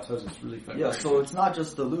 1,000 Plateaus. It's really fun. Yeah, so it's not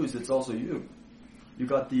just Deleuze; it's also you. You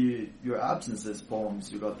got your absences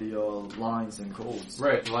poems. You got the lines and codes.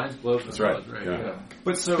 Right, the lines, globes, and That's right. codes, Yeah.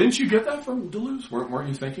 But so didn't you get that from Deleuze? Weren't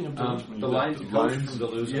you thinking of Deleuze? When you the did lines and codes from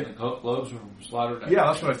Deleuze and the globes from Slaughter. Yeah,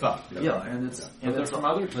 that's what I thought. Yeah, and They're from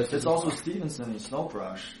other places. It's also Stevenson in Snow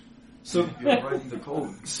Crash. So You're writing the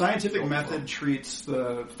code. Scientific method treats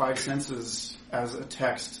the 5 senses as a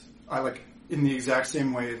text. In the exact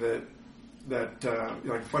same way that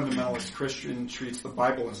fundamentalist Christian treats the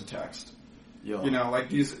Bible as a text. Yeah.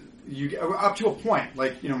 You up to a point,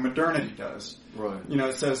 modernity does. Right.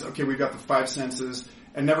 It says, okay, we've got the 5 senses,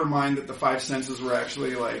 and never mind that the 5 senses were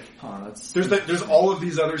actually there's all of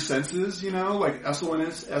these other senses, like Esalen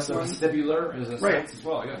is Esalen. Vestibular is a sense as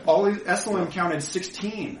well. Yeah. Esalen counted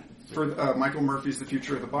 16 for Michael Murphy's The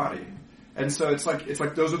Future of the Body, and so it's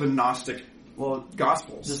like those are the Gnostic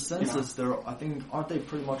Gospels. The senses, I think, aren't they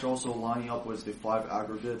pretty much also lining up with the 5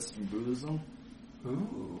 aggregates in Buddhism?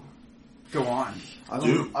 Ooh. Go on. I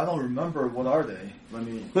don't remember. What are they? Let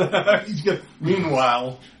me.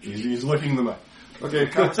 Meanwhile, he's looking them up. Okay,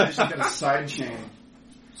 conversation's got a side chain.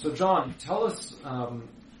 So, John, tell us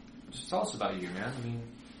about you, man. I mean,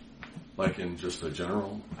 like in just a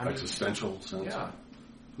general existential sense. Yeah.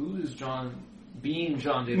 Who is John? Being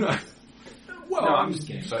John Davis. Well, no, I'm just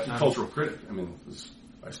kidding. But cultural critic. I mean,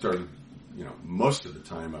 I started. Most of the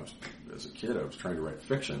time, as a kid, I was trying to write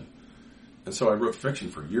fiction. And so I wrote fiction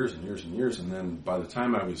for years and years and years, and then by the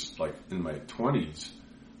time I was in my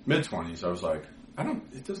mid-20s, I was like,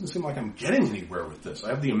 it doesn't seem like I'm getting anywhere with this. I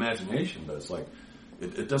have the imagination, but it's like,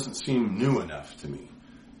 it doesn't seem new enough to me.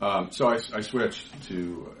 So I switched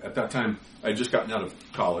to, at that time, I had just gotten out of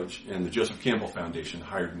college, and the Joseph Campbell Foundation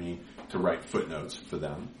hired me to write footnotes for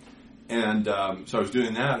them. And so I was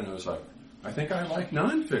doing that, and I was like, I think I like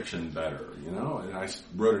nonfiction better, and I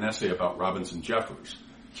wrote an essay about Robinson Jeffers,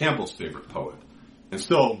 Campbell's favorite poet, and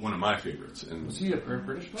still one of my favorites. And was he a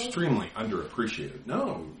British poet? Extremely underappreciated.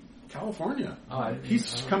 No, California. He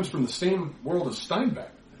comes from the same world as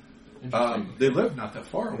Steinbeck. They live not that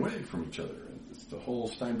far away from each other. It's the whole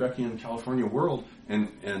Steinbeckian California world.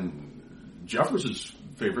 And Jeffers'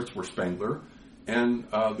 favorites were Spengler and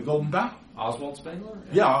the Golden Bough. Oswald Spengler?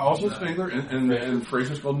 Yeah, Oswald Spengler and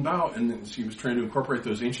Fraser's Golden Bough. And then he was trying to incorporate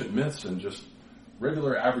those ancient myths and just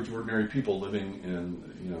regular, average, ordinary people living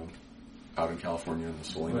in, out in California in the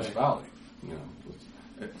Salinas Valley.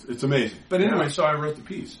 It's amazing. But anyway, so I wrote the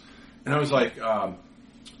piece. And I was like,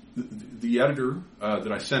 the editor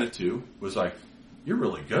that I sent it to was like, you're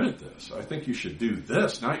really good at this. I think you should do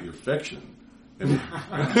this, not your fiction. And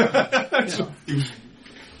so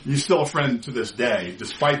he's still a friend to this day,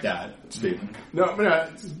 despite that statement. No,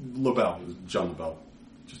 but John LaBelle,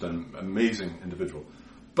 just an amazing individual.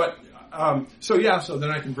 But so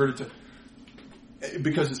then I converted to,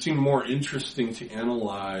 because it seemed more interesting to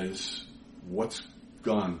analyze what's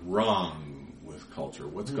gone wrong with culture,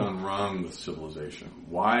 what's gone wrong with civilization.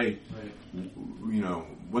 Why,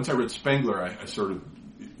 once I read Spengler, I sort of,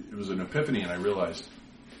 it was an epiphany, and I realized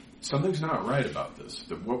something's not right about this,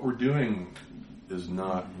 that what we're doing is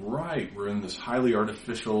not right. We're in this highly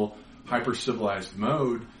artificial, hyper-civilized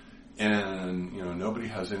mode, and nobody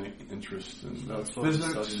has any interest in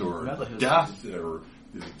physics or death or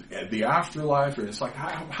the afterlife. And it's like,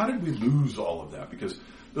 how did we lose all of that? Because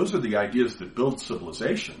those are the ideas that build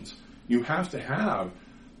civilizations. You have to have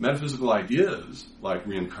metaphysical ideas like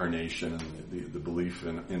reincarnation and the belief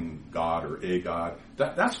in God or a God.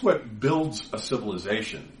 That's what builds a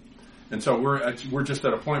civilization. And so we're just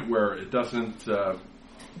at a point where it doesn't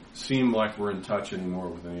seem like we're in touch anymore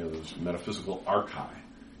with any of those metaphysical archai,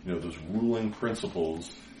 those ruling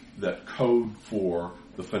principles that code for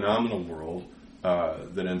the phenomenal world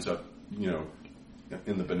that ends up,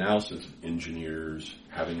 in the banal sense of engineers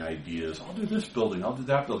having ideas. I'll do this building, I'll do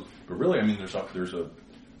that building. But really, there's a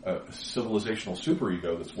civilizational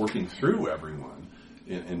superego that's working through everyone,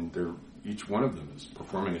 and each one of them is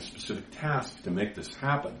performing a specific task to make this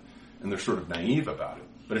happen. And they're sort of naive about it.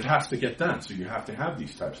 But it has to get done, so you have to have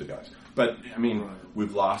these types of guys. But,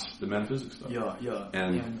 we've lost the metaphysics stuff. Yeah.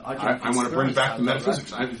 And I want to bring back the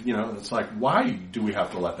metaphysics. It's like, why do we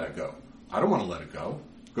have to let that go? I don't want to let it go.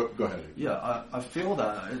 Go ahead. Yeah, I feel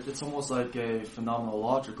that. It's almost like a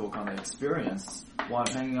phenomenological kind of experience. While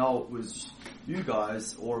I'm hanging out with you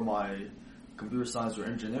guys or my computer science or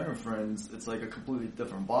engineering friends, it's like a completely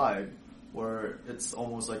different vibe, where it's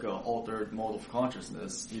almost like an altered mode of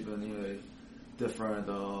consciousness, even in a different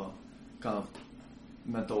kind of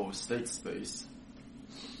mental state space.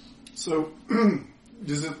 So,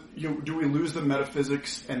 do we lose the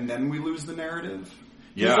metaphysics and then we lose the narrative?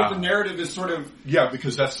 Yeah, because the narrative is sort of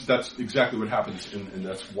because that's exactly what happens, and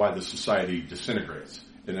that's why the society disintegrates.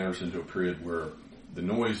 It enters into a period where the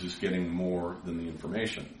noise is getting more than the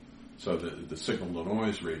information. So the signal to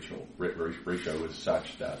noise ratio is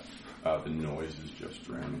such that the noise is just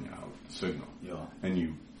drowning out the signal. Yeah. And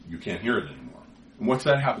you can't hear it anymore. And once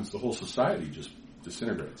that happens, the whole society just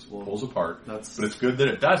disintegrates, pulls apart. But it's good that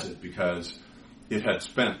it does it, because it had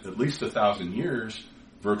spent at least 1,000 years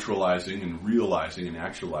virtualizing and realizing and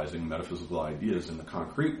actualizing metaphysical ideas in the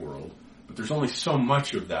concrete world. But there's only so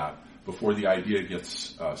much of that before the idea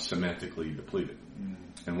gets semantically depleted.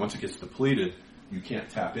 And once it gets depleted, you can't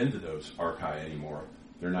tap into those archai anymore.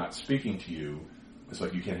 They're not speaking to you. It's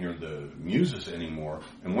like you can't hear the muses anymore.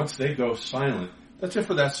 And once they go silent, that's it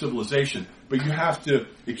for that civilization. But you have to,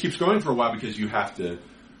 it keeps going for a while, because you have to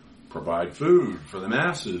provide food for the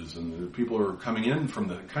masses, and the people are coming in from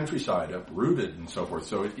the countryside, uprooted and so forth.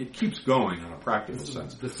 So it keeps going in a practical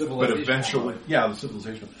sense. The civilization. But eventually, the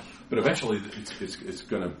civilization. But eventually, it's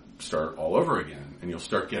going to start all over again, and you'll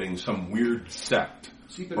start getting some weird sect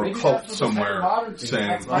or cult somewhere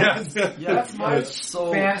saying, that's my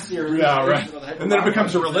fancier. Yeah, right. And then it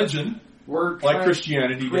becomes a religion. We're like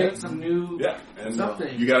Christianity create some new and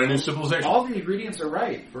something. You got a new civilization. All the ingredients are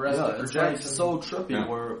right for us to project. It's so trippy. Yeah.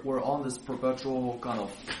 We're on this perpetual kind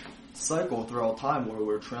of cycle throughout time where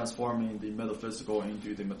we're transforming the metaphysical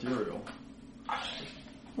into the material.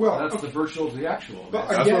 Well, that's the virtual to the actual. But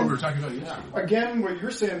that's what we were talking about yesterday. Again, what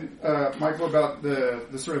you're saying, Michael, about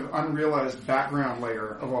the sort of unrealized background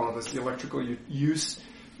layer of all of this, the electrical use.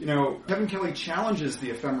 Kevin Kelly challenges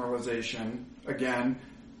the ephemeralization again.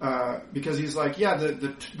 Because he's like,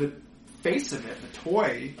 the face of it, the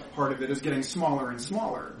toy part of it, is getting smaller and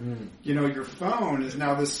smaller. Your phone is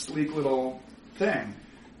now this sleek little thing.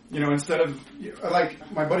 Instead of,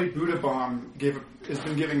 like, my buddy Buddha Bomb has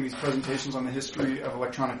been giving these presentations on the history of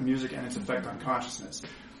electronic music and its effect on consciousness.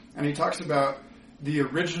 And he talks about the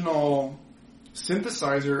original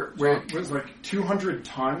synthesizer, where it was like 200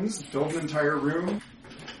 tons, filled an entire room.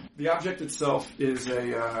 The object itself is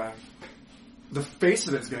the face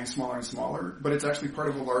of it is getting smaller and smaller, but it's actually part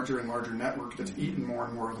of a larger and larger network that's eaten more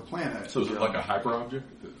and more of the planet. So is it like a hyperobject?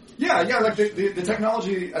 Yeah, like the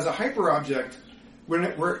technology as a hyperobject,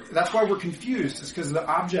 that's why we're confused. It's because the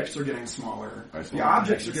objects are getting smaller. The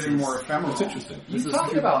objects are getting more ephemeral. That's interesting. You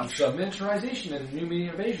talked about miniaturization and new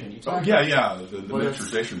media invasion. The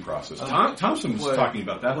miniaturization process. Thompson was talking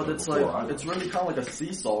about that. But it's it's really kind of like a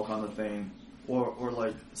seesaw kind of thing. Or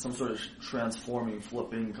like some sort of transforming,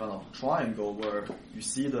 flipping kind of triangle where you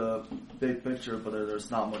see the big picture, but there's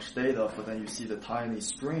not much data, but then you see the tiny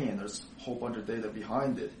screen, there's a whole bunch of data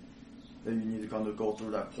behind it. Then you need to kind of go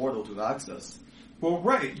through that portal to access. Well,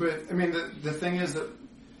 right, but the thing is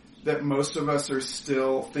that most of us are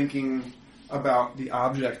still thinking about the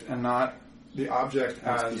object and not the object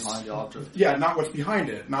what's behind the object. Yeah, not what's behind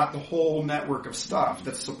it, not the whole network of stuff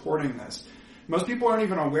that's supporting this. Most people aren't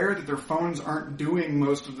even aware that their phones aren't doing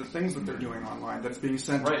most of the things that they're doing online, that's being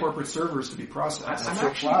sent to corporate servers to be processed. I'm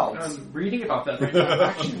actually reading about that right now. I'm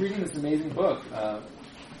actually reading this amazing book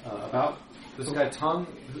about this guy, Tong.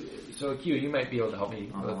 So, Q, you might be able to help me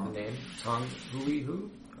with the name. Tong Hui Hu?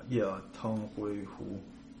 Yeah, Tong Hui Hu.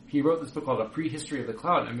 He wrote this book called A Prehistory of the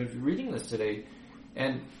Cloud. I'm reading this today,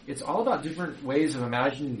 and it's all about different ways of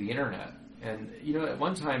imagining the Internet. And, at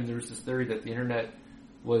one time there was this theory that the Internet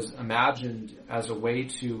was imagined as a way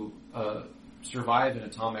to survive an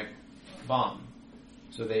atomic bomb.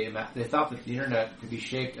 So they thought that the Internet could be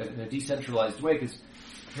shaped in a decentralized way, because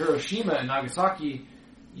Hiroshima and Nagasaki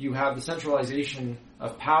you have the centralization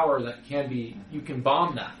of power that you can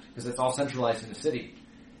bomb that because it's all centralized in the city.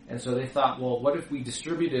 And so they thought, well, what if we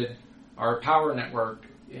distributed our power network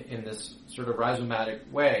in this sort of rhizomatic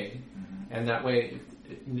way, and that way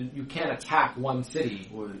you can't attack one city.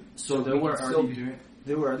 So they were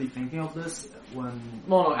already thinking of this when...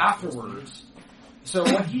 No, afterwards. So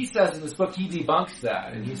what he says in this book, he debunks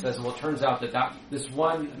that, and he says, well, it turns out that this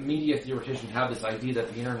one media theoretician had this idea that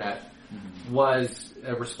the internet was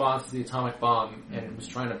a response to the atomic bomb and was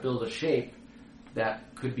trying to build a shape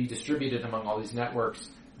that could be distributed among all these networks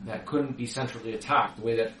that couldn't be centrally attacked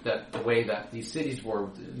the way that these cities were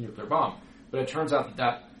with the nuclear bomb. But it turns out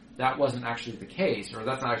that wasn't actually the case, or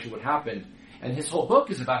that's not actually what happened. And his whole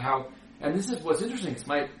book is about how, and this is what's interesting, it's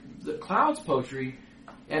the Clouds poetry,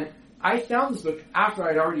 and I found this book after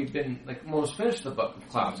I'd already been, almost finished the book of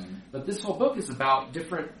Clouds. But this whole book is about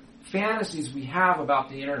different fantasies we have about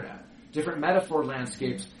the internet, different metaphor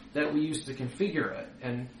landscapes that we use to configure it.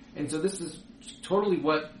 And so this is totally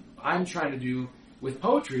what I'm trying to do with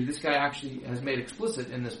poetry. This guy actually has made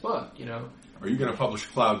explicit in this book, Are you going to publish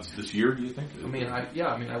Clouds this year, do you think?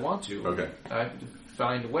 I want to. Okay. I have to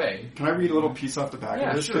find a way. Can I read a little piece off the back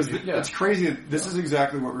of this? Sure. It's crazy. This is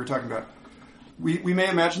exactly what we were talking about. We may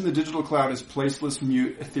imagine the digital cloud as placeless,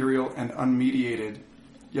 mute, ethereal, and unmediated,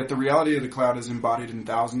 yet the reality of the cloud is embodied in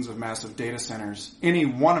thousands of massive data centers, any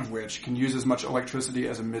one of which can use as much electricity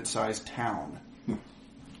as a mid-sized town.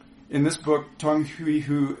 In this book, Tong Hui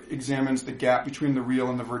Hu examines the gap between the real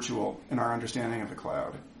and the virtual in our understanding of the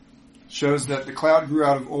cloud. Shows that the cloud grew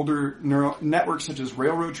out of older neural networks such as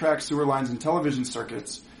railroad tracks, sewer lines, and television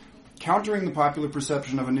circuits, countering the popular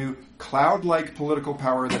perception of a new cloud-like political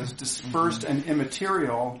power that is dispersed and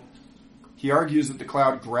immaterial. He argues that the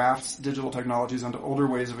cloud grafts digital technologies onto older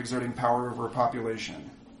ways of exerting power over a population.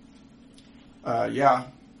 Yeah,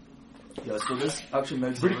 so this actually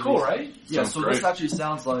makes pretty cool, right? Yeah, so this actually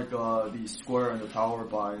sounds like The Square and the Tower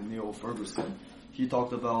by Neil Ferguson. He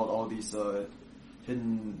talked about all these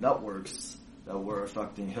hidden networks that were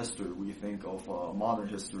affecting history. We think of modern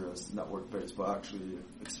history as network-based, but actually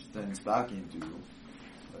extends back into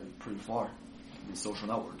pretty far, these social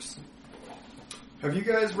networks. Have you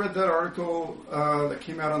guys read that article that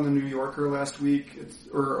came out on the New Yorker last week,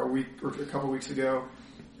 or a couple weeks ago?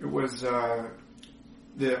 It was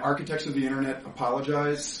the architects of the internet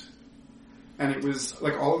apologize, and it was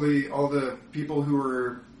like all the people who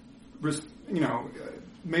were,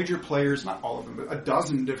 major players, not all of them, but a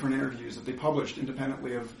dozen different interviews that they published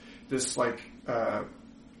independently of this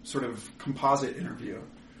sort of composite interview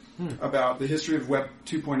about the history of Web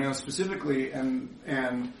 2.0 specifically,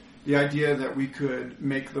 and the idea that we could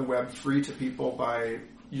make the web free to people by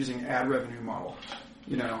using ad revenue model,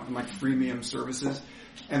 and freemium services.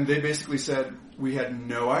 And they basically said we had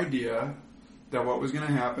no idea that what was going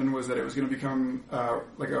to happen was that it was going to become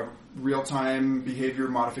like a real-time behavior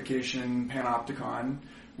modification panopticon.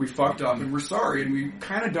 We fucked up and we're sorry, and we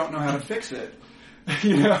kind of don't know how to fix it. I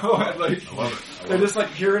love it. They're just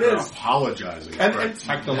here it is. Apologizing for a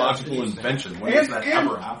technological invention. When does that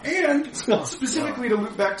ever happen? And specifically to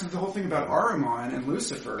loop back to the whole thing about Ahriman and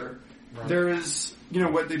Lucifer, there is,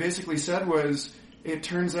 what they basically said was, it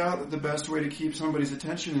turns out that the best way to keep somebody's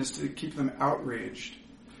attention is to keep them outraged.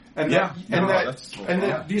 And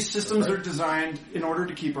that these systems are designed in order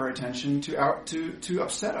to keep our attention to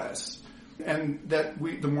upset us. And that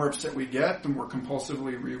the more upset we get, the more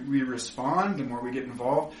compulsively we respond, the more we get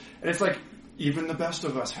involved. And it's even the best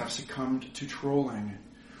of us have succumbed to trolling.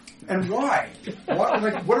 And why?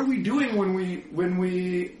 What are we doing when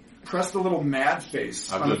we press the little mad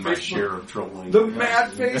face on Facebook? I've done my share of trolling. The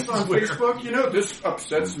mad face on Facebook, this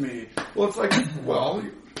upsets me. Well, it's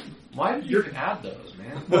why did you even add those,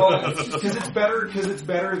 man? Well, because it's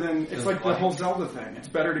better than, it's like the whole Zelda thing. It's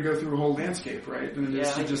better to go through a whole landscape, right? Than it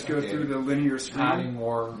is to just go through the linear screen. Adding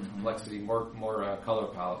more complexity, more color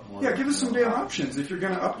palette. Give us some damn options. If you're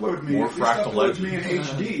going to upload me, more fractal edges. Me in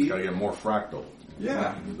HD. Gotta get more fractal.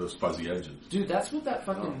 Yeah. Those fuzzy edges. Dude, that's what that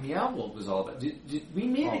fucking Meow Wolf was all about. We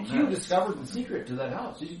made a Q discovered the secret to that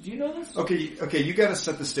house. Do you know this? Okay, you gotta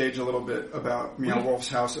set the stage a little bit about Meow Wolf's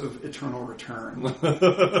house of eternal return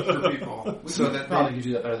for people. So that probably could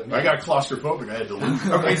do that better than me. I got claustrophobic. I had to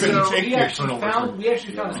leave. Okay, so we actually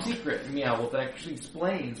found a secret in Meow Wolf that actually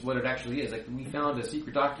explains what it actually is. We found a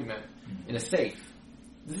secret document in a safe.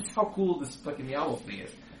 This is how cool this fucking Meow Wolf thing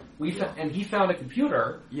is. and he found a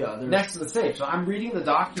computer there's- next to the safe. So I'm reading the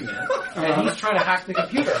document, and he's trying to hack the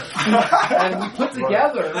computer. And we put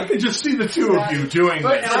together. I can just see the two of you doing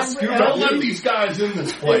Right, this. and I'm- Don't let these guys in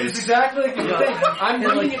this It's place. exactly like the thing. I'm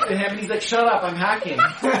reading it to him, and he's like, "Shut up, I'm hacking."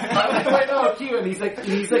 I'm like, "Wait, no, Q," and he's like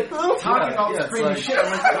talking about this crazy shit.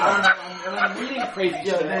 I'm like, I'm reading crazy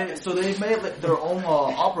shit. So they made like, their own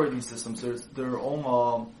operating systems. There's their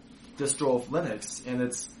own distro of Linux, and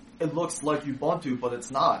it looks like Ubuntu, but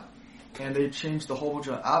it's not. And they changed a whole bunch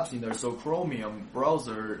of apps in there. So Chromium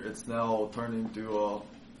browser, it's now turned into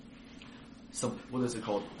what is it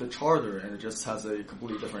called? The Charter, and it just has a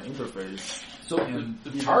completely different interface. So And the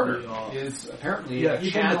even charter the, is apparently even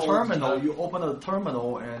the channeled, terminal. You open a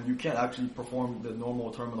terminal, and you can't actually perform the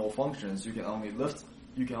normal terminal functions. You can only list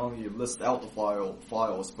out the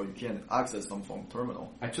files, but you can't access them from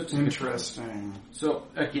terminal. I took some Interesting. So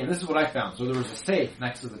again, this is what I found. So there was a safe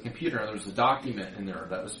next to the computer, and there was a document in there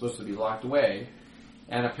that was supposed to be locked away.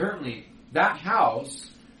 And apparently, that house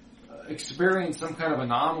experienced some kind of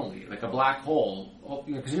anomaly, like a black hole.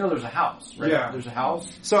 Because there's a house, right? Yeah. There's a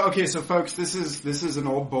house. So folks, this is an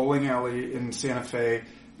old bowling alley in Santa Fe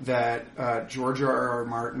that George R.R.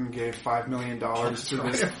 Martin gave $5 million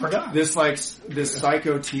to this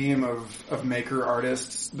psycho team of maker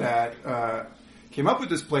artists that came up with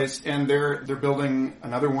this place, and they're building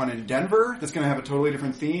another one in Denver that's going to have a totally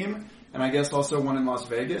different theme, and I guess also one in Las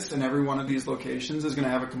Vegas, and every one of these locations is going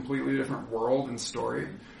to have a completely different world and story.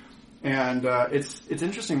 And it's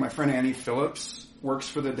interesting. My friend Annie Phillips works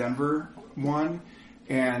for the Denver one,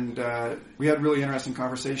 and we had a really interesting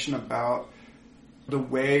conversation about the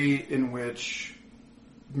way in which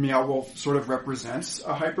Meow Wolf sort of represents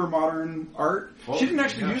a hypermodern art. Well, she didn't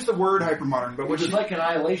actually use the word hypermodern, but It what was she like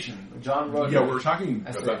Annihilation. John wrote. Yeah, we're talking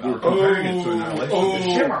That's about, right. we were comparing it to Annihilation.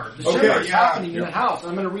 The shimmer. The Okay, shimmer is yeah. happening in the house.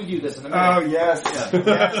 I'm going to read you this in a minute. Oh yes, yes.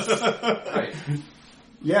 Right.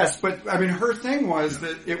 Yes, but I mean, her thing was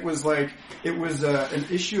that it was an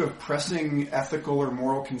issue of pressing ethical or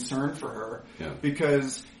moral concern for her. Yeah.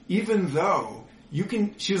 Because even though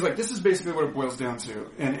she was like, this is basically what it boils down to.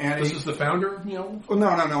 And Annie, This is the founder of Meow Wolf? well,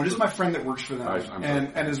 no, just my friend that works for them, I'm sorry.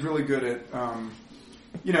 and is really good at,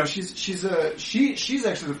 she's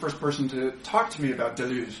actually the first person to talk to me about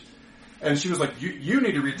Deleuze. And she was like, you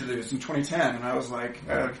need to read Deleuze in 2010. And I was like,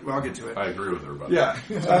 well, I'll get to it. I agree with her about Yeah.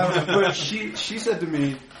 that. But she said to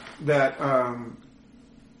me that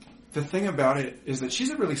the thing about it is that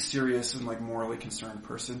she's a really serious and like morally concerned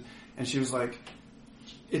person. And she was like,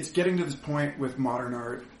 it's getting to this point with modern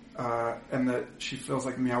art, and that she feels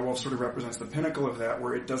like Meow Wolf sort of represents the pinnacle of that,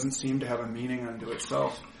 where it doesn't seem to have a meaning unto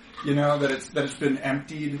itself. That it's been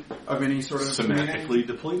emptied of any sort of meaning. Semantically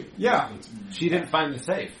depleted. Yeah. She didn't find the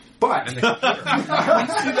safe. But See,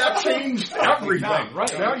 that changed everything.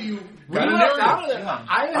 Right. Now you We got a left out of narrative. it.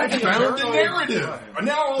 I found the narrative.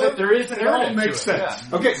 Now That there is a it all narrative makes to it,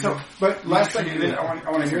 sense. okay, but last thing,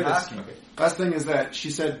 I want to hear this. Hacking. Last thing is that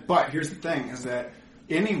she said, but here's the thing, is that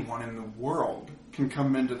anyone in the world can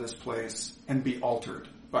come into this place and be altered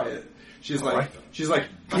by it. She's like,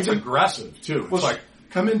 That's even, aggressive too. It's Well, like,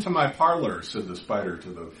 come into my parlor, said the spider to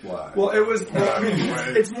the fly. well, it was,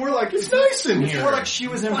 it's more like, it's nice in it's here. more like she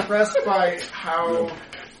was impressed by how,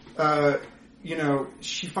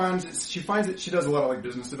 she finds it, she does a lot of like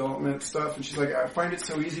business development stuff, and she's like, I find it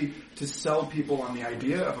so easy to sell people on the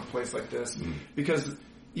idea of a place like this, because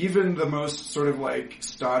even the most sort of like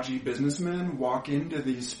stodgy businessmen walk into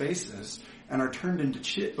these spaces and are turned into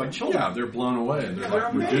children. Yeah, they're blown away and they're they're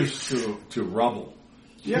like amazed. reduced to rubble.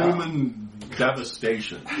 Yeah. Human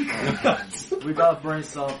devastation. We gotta bring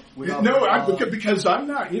some. Because I'm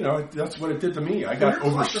not. That's what it did to me. I got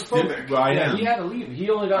You're claustrophobic. Well, I Yeah, am. he had to leave. He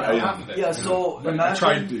only got I half am. of it. Yeah, so I imagine.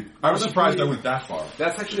 tried to. I was surprised I went that far.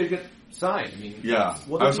 That's actually a good sign. I mean, Yeah.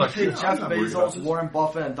 What I if was you like, take yeah, I'm Jeff not worried about Bezos, this. Warren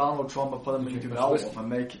Buffett, and Donald Trump and put them into Meow Wolf and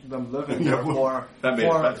make them live in Yeah, there well, that made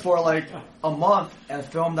it better. for like a month and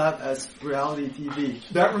film that as reality TV?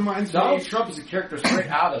 That reminds Donald me. Trump is a character straight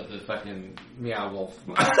out of the fucking Meow Wolf.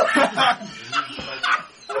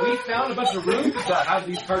 We found a bunch of rooms that have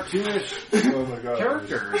these cartoonish Oh my God.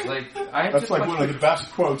 characters. Like I have That's just like one of the best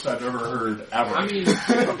quotes I've ever heard ever. I mean-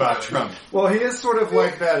 about Trump. Well, he is sort of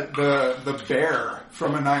like the bear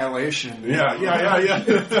from Annihilation. Yeah.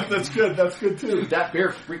 That's good. That's good too. that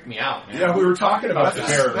bear freaked me out, man. Yeah, we were talking about the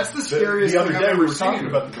bear. That's the scariest The other thing day I've we ever were talking seen.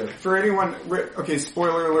 about the bear. For anyone, okay,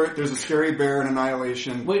 spoiler alert, there's a scary bear in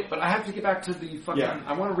Annihilation. Wait, but I have to get back to the fucking. Yeah.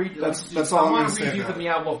 I want to read. That's all I'm I want gonna to read say you about the it.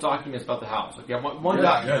 Meow Wolf documents about the house. Okay, I want one Yeah,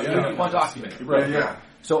 document. yeah, yeah. One document. Right. Yeah.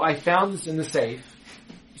 So I found this in the safe.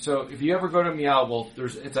 So if you ever go to Meow Wolf,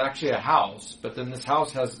 it's actually a house, but then this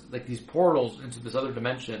house has like these portals into this other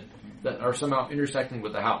dimension, that are somehow intersecting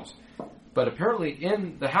with the house. But apparently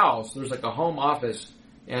in the house, there's like a home office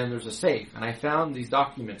and there's a safe. And I found these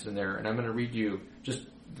documents in there, and I'm going to read you just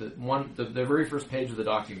the very first page of the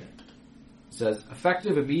document. It says,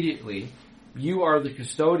 effective immediately, you are the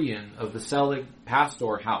custodian of the Selig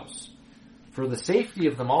Pastor house. For the safety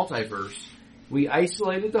of the multiverse, we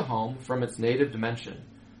isolated the home from its native dimension.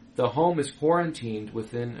 The home is quarantined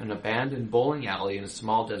within an abandoned bowling alley in a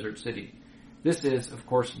small desert city. This is, of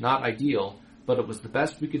course, not ideal, but it was the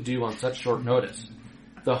best we could do on such short notice.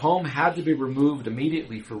 The home had to be removed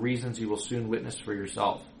immediately for reasons you will soon witness for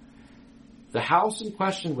yourself. The house in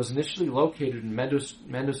question was initially located in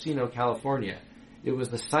Mendocino, California. It was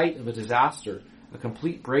the site of a disaster, a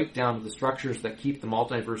complete breakdown of the structures that keep the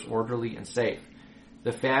multiverse orderly and safe.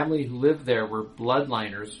 The family who lived there were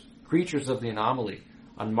bloodliners, creatures of the anomaly.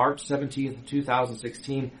 On March 17,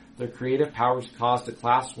 2016, their creative powers caused a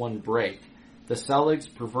Class 1 break. The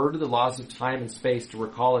Seligs perverted the laws of time and space to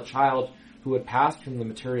recall a child who had passed from the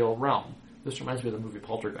material realm. This reminds me of the movie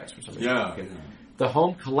Poltergeist for some reason. Yeah. Okay. The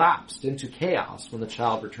home collapsed into chaos when the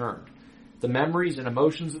child returned. The memories and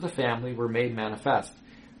emotions of the family were made manifest.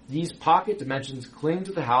 These pocket dimensions cling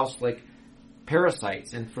to the house like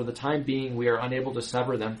parasites, and for the time being, we are unable to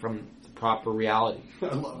sever them from the proper reality. I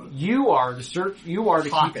love it. You are to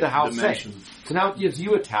keep the house safe. So now it gives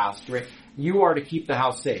you a task, right? You are to keep the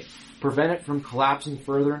house safe. Prevent it from collapsing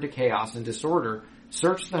further into chaos and disorder.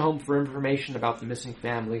 Search the home for information about the missing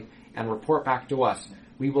family and report back to us.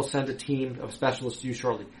 We will send a team of specialists to you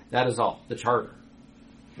shortly. That is all. The charter.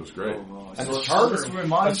 That's great. And the charter.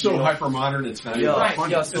 That's so hyper modern. It's not even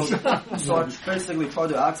funny. Yeah, so I basically tried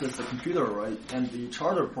to access the computer, right? And the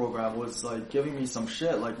charter program was like giving me some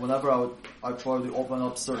shit. Like whenever I try to open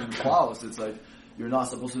up certain files, it's like, you're not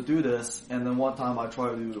supposed to do this. And then one time I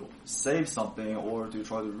tried to save something or to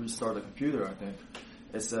try to restart the computer, I think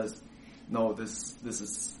it says, no, this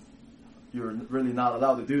is, you're really not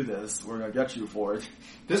allowed to do this. We're going to get you for it.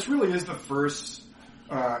 This really is the first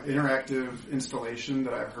interactive installation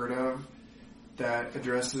that I've heard of that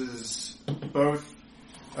addresses both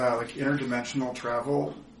like interdimensional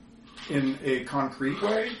travel in a concrete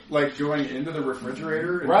way, like going into the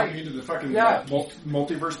refrigerator and going into the fucking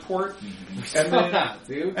multiverse port,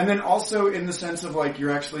 and then also in the sense of like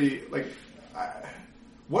you're actually like.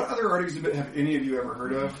 What other articles have any of you ever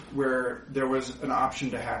heard of where there was an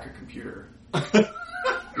option to hack a computer?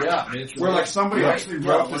 Yeah, I mean, where like somebody actually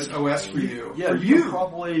wrote this OS for you. Yeah, for you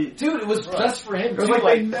probably. Dude, it was just for him. It was like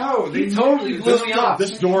they know. He totally blew me off.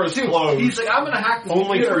 This door is closed. He's like, I'm going to hack this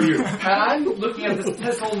only computer. for you. And I'm looking at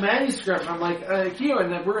this whole manuscript, and I'm like, Keo, and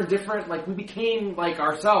then we're in different, like, we became like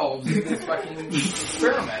ourselves in this fucking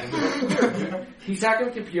experiment. He's hacking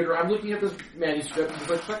the computer. I'm looking at this manuscript. It's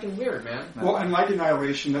like fucking weird, man. Well, and like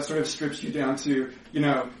Annihilation, that sort of strips you down to,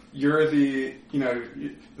 you're the,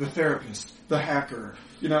 the therapist, the hacker.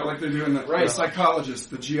 Like they're doing the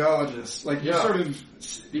psychologist, the geologist. Like you sort of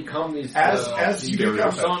become these as you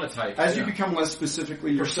become persona types. As you become less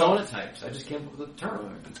specifically persona types. I just came up with the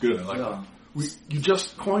term. It's good. I like that. You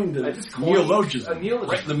just coined it. Neologism.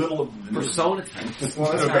 Right in the middle of persona types.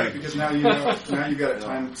 Well, that's right, because now you know. Now you got it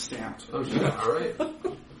time stamped. Oh shit! All right,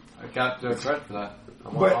 I got credit for that. I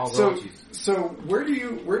want but all so where do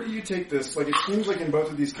you take this? Like it seems like in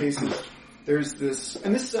both of these cases. There's this,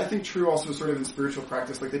 and this is, I think, true also sort of in spiritual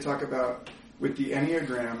practice. Like they talk about with the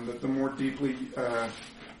Enneagram, that the more deeply,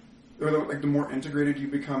 the more integrated you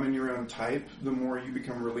become in your own type, the more you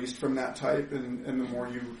become released from that type, and the more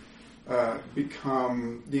you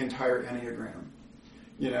become the entire Enneagram.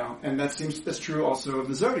 And that's true also of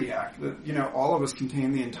the Zodiac. That all of us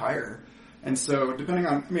contain the entire. And so, depending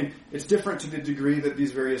on, it's different to the degree that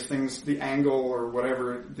these various things, the angle or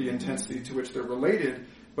whatever, the intensity to which they're related.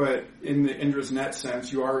 But in the Indra's Net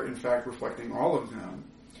sense, you are in fact reflecting all of them.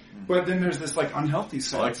 But then there's this like unhealthy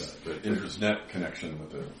sense. I like that, the Indra's Net connection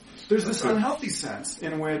with it. There's this unhealthy sense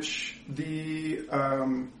in which the,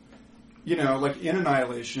 like in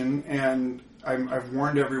Annihilation, and I've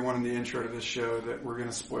warned everyone in the intro to this show that we're going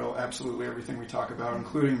to spoil absolutely everything we talk about,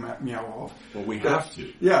 including Meow Wolf. Well, we have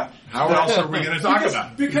to. Yeah. How else are we going to talk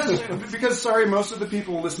about it? Because, sorry, most of the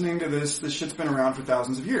people listening to this shit's been around for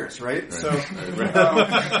thousands of years, right? So,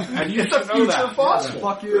 and you should know that. Fossil.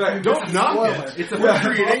 Fuck you. Right. Don't knock it. It's about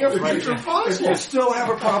creating a future If you still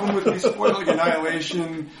have a problem with me spoiling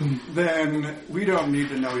Annihilation, then we don't need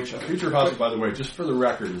to know each other. Future Fossil, by the way, just for the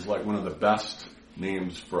record, is like one of the best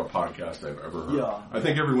names for a podcast I've ever heard. Yeah. I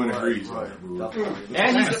think everyone agrees. Definitely.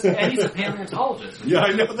 And he's a paleontologist. Yeah,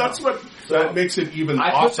 I know. That's what that makes it even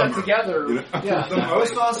I put awesomer. that together. You know? Yeah. The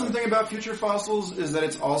most awesome thing about Future Fossils is that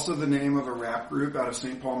it's also the name of a rap group out of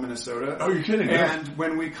St. Paul, Minnesota. Oh, you're kidding. Yeah. And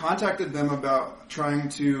when we contacted them about trying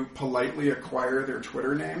to politely acquire their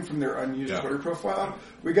Twitter name from their unused Twitter profile,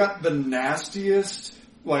 we got the nastiest,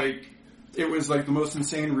 it was like the most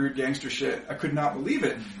insane, rude gangster shit. I could not believe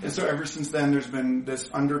it. And so ever since then, there's been this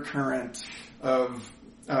undercurrent of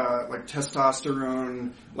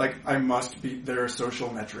testosterone, I must beat their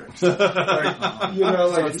social metrics. The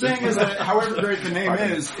thing is that however great the name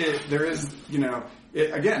is, there is,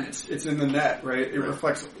 again, it's in the net, right? It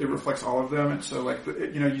reflects all of them. And so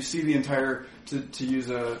you see the entire, to use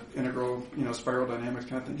a integral, spiral dynamics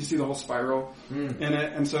kind of thing, you see the whole spiral in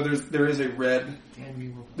it. And so there is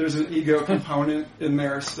there's an ego component in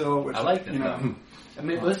there still, which I like that. I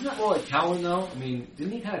mean, wasn't that more like Cowan, though? I mean,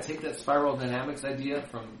 didn't he kind of take that spiral dynamics idea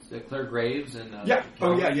from Claire Graves and yeah,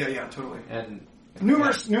 Cowan? yeah, totally. And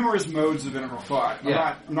numerous modes of integral thought.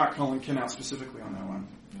 I'm not calling Ken out specifically on that one,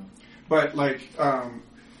 but Wait a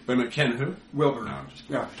minute, Ken who? Wilbur. No, I'm just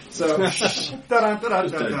yeah. So but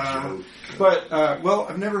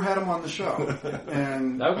I've never had him on the show,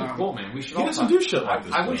 and that would be cool, man. We should. He doesn't do shit like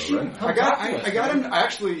this. I wish he would come I got him.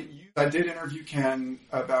 I did interview Ken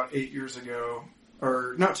about 8 years ago.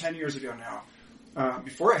 Or, no, 10 years ago now,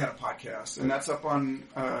 before I had a podcast, and that's up on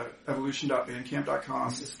evolution.bandcamp.com.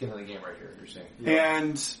 This is skin of the game right here, you're saying.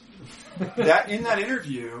 And in that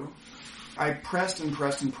interview, I pressed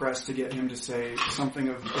to get him to say something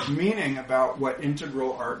of meaning about what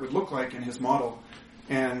integral art would look like in his model.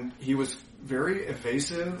 And he was very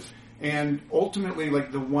evasive, and ultimately,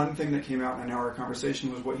 the one thing that came out in an hour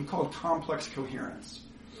conversation was what he called complex coherence.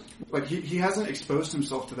 He hasn't exposed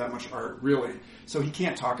himself to that much art, really. So he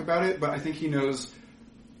can't talk about it, but I think he knows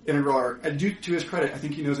integral art. And to his credit, I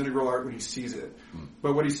think he knows integral art when he sees it.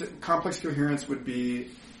 But what he said, complex coherence would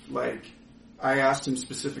be, I asked him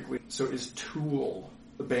specifically, so is Tool,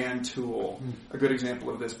 the band Tool, a good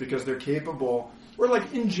example of this? Because they're capable, or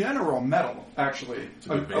in general, metal, actually. It's a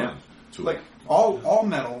good band. Tool. All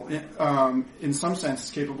metal, in some sense,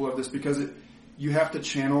 is capable of this because you have to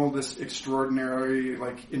channel this extraordinary,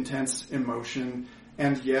 intense emotion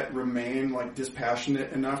and yet remain,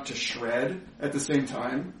 dispassionate enough to shred at the same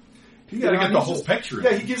time. You gotta get the whole picture.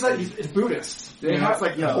 Yeah, he gives that, it's Buddhist.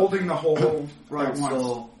 It's holding the whole Right, at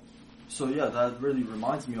once. So yeah, that really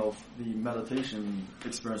reminds me of the meditation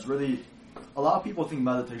experience. Really, a lot of people think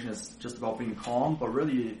meditation is just about being calm, but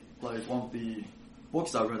really, one of the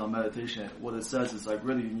books I read on meditation, what it says is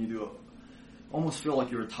really you need to almost feel like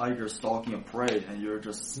you're a tiger stalking a prey, and you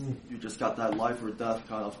just got that life or death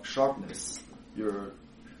kind of sharpness.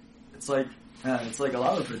 It's like a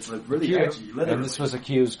lot of it's really Q. edgy. Literally. And this was a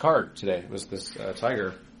Q's card today. Was this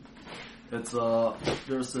tiger? It's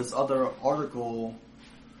there's this other article.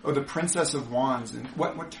 Oh, the Princess of Wands. And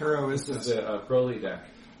what tarot is this? This is a Crowley deck.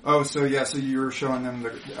 Oh, so you were showing them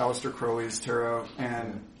the Aleister Crowley's tarot,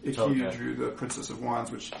 and Ikyu drew the Princess of Wands,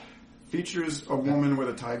 which features a woman with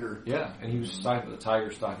a tiger. Yeah, and he was talking about the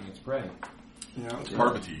tiger stalking its prey. It's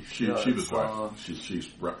Parvati. She was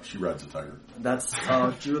right. She rides a tiger. That's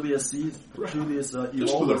Julius Just for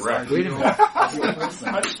Evola. the record. Wait a minute.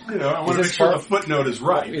 I want to make sure the footnote is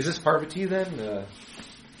right. Is this Parvati then,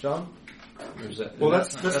 John? Or is that, Well,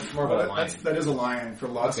 that's more about a lion. That is a lion for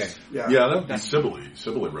lust. Okay. Yeah, that would be Sibylle.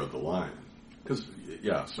 Sibylle wrote the line.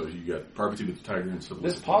 So you got Parvati with the tiger and Sibylle.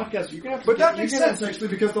 This podcast, you're gonna have to. But that makes sense actually,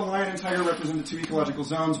 because the lion and tiger represent the two ecological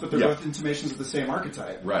zones, but they're both intimations of the same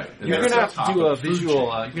archetype. Right. And You're gonna have to do a visual. You're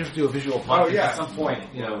gonna have to do a visual podcast at some point.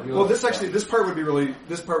 Well, this part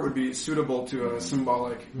would be suitable to a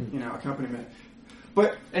symbolic, accompaniment.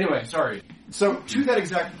 But anyway, sorry. So to that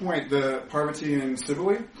exact point, the Parvati and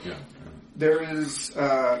Sibylle. Yeah. There is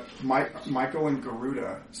Michael and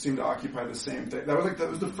Garuda seem to occupy the same thing. That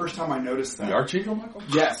was the first time I noticed that. The Archangel Michael?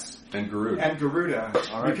 Yes. And Garuda.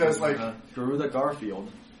 All right, because Garuda Garfield.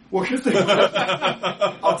 Well, here's the thing.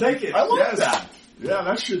 I'll take it. I love that. Yeah,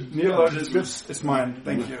 that should. It's mine.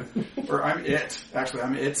 Thank you. Or I'm it. Actually,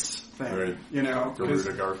 I'm its thing. Right.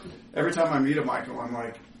 Garuda Garfield. Every time I meet a Michael, I'm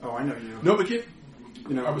like, oh, I know you. No, but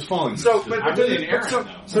I was following. So I'm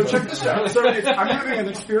check this out. So I'm having an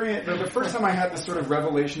experience. The first time I had this sort of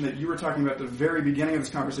revelation that you were talking about at the very beginning of this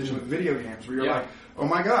conversation with video games, where you're like, oh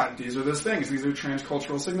my god, these are those things. These are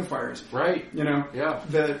transcultural signifiers. Right.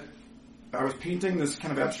 That I was painting this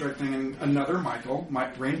kind of abstract thing, and another Michael,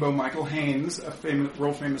 Rainbow Michael Haynes, a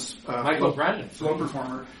world famous Michael Brandon flow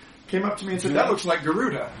performer, came up to me and said, that looks like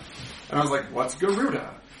Garuda. And I was like, what's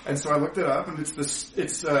Garuda? And so I looked it up, and it's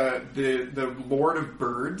the Lord of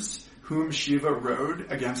Birds, whom Shiva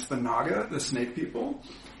rode against the Naga, the snake people.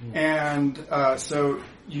 And so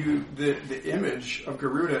the image of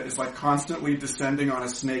Garuda is like constantly descending on a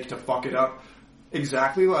snake to fuck it up,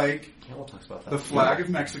 exactly like Campbell talks about that. the flag of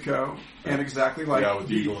Mexico, and exactly like with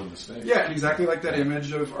the eagle and the snake. Yeah, and exactly like that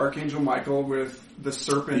image of Archangel Michael with the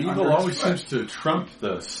serpent. The under eagle his always foot. seems to trump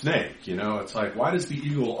the snake. You know, it's like, why does the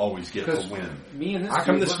eagle always get the win? Me and this How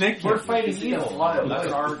come dude, the snake we're can't fighting win? evil.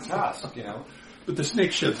 That's our task, you know. But the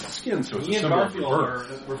snake sheds the skin, so it's Me a and symbol of Garfield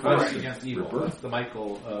rebirth. we're fighting against evil. That's the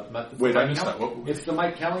Michael. Wait, I missed that. What? It's the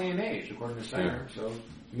Mike Kellyan age, according to Steiner. So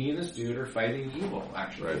me and this dude are fighting evil,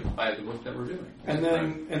 actually, by the work that we're doing. And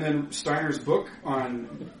then Steiner's book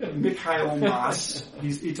on Mikhail Mas,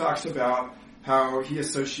 he talks about how he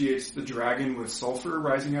associates the dragon with sulfur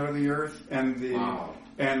rising out of the earth, and the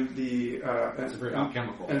It's very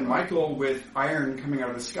alchemical. and Michael with iron coming out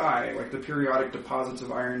of the sky, like the periodic deposits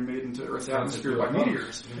of iron made into Earth's atmosphere by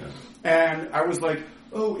meteors. And I was like,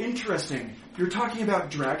 oh, interesting. You're talking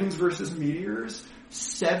about dragons versus meteors?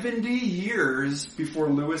 70 years before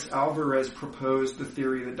Luis Alvarez proposed the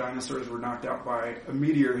theory that dinosaurs were knocked out by a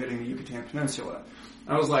meteor hitting the Yucatan Peninsula.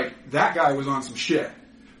 I was like, that guy was on some shit.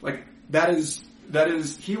 Like, that is,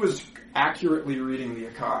 he was accurately reading the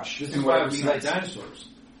Akash. This is in why whatever we like sense. dinosaurs.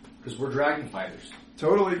 Because we're dragon fighters.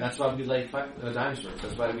 Totally. That's why we like dinosaurs.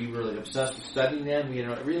 That's why we were like obsessed with studying them. We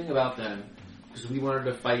know everything about them. Because we wanted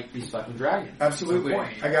to fight these fucking dragons. Absolutely. At some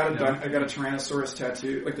point, I got you know? a Tyrannosaurus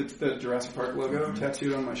tattoo, like the Jurassic Park logo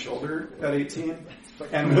tattooed on my shoulder at 18.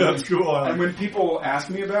 And That's cool. And when people ask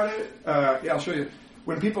me about it, I'll show you.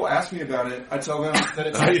 When people ask me about it, I tell them that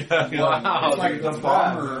it's like, Wow, it's like the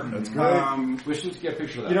bomber. That's great. We should get a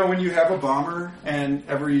picture of that. You know, when you have a bomber and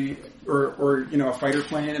or a fighter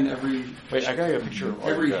plane, and every Wait, I gotta get a picture of all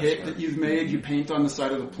every you guys hit here. that you've made, you paint on the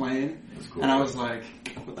side of the plane. Cool. And I was like,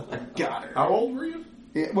 I got her. How old were you?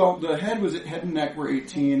 Well, the head and neck were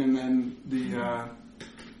 18, and then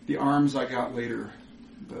the arms I got later.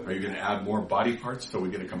 Are you going to add more body parts till we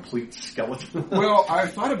get a complete skeleton? Well, I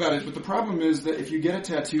thought about it, but the problem is that if you get a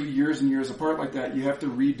tattoo years and years apart like that, you have to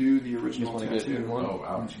redo the original tattoo. Oh,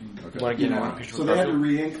 ouch. Okay. Want to get one picture So of they had to Garfield?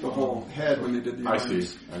 re-ink the whole head when they did the I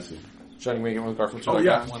arms. see. Johnny, can we get one with Garfield? Oh,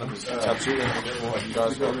 yeah. One of his tattooed and we'll let you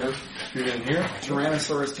guys go there. You're in here?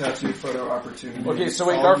 Tyrannosaurus tattoo photo opportunity. Okay, so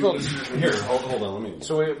wait, All Garfield. you listeners- Here, hold on, let me...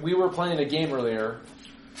 So we were playing a game earlier,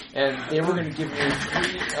 and they were going to give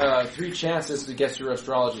me three chances to guess your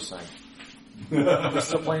astrology sign. Are you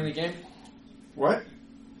still playing the game? What?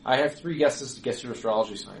 I have 3 guesses to guess your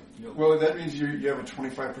astrology sign. Well, that means you have a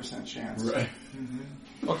 25% chance. Right.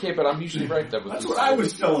 Okay, but I'm usually right though. With That's these what I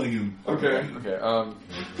was telling him. Okay. Okay.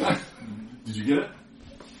 Did you get it?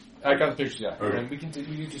 I got the pictures. Yeah. Okay. And we can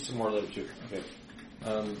do some more later too. Okay.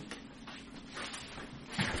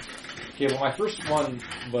 Okay. Well, my first one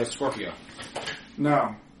was Scorpio.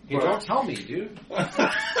 No. Hey, don't tell me, dude.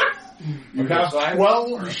 You Okay, have so I-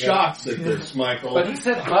 12 shots at this, Michael. But he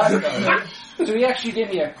said butt, though. So he actually gave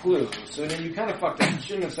me a clue. So then you kind of fucked up. You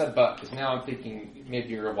shouldn't have said butt, because now I'm thinking maybe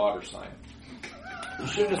you're a water sign. You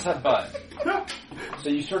shouldn't have said butt. So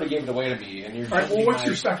you sort of gave it away to me, and you're. All right, well, what's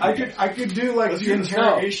your second? I could do like Let's the do this.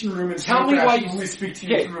 interrogation room and Tell me why you only speak to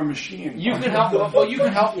you Okay. through a machine. You can help. Well, you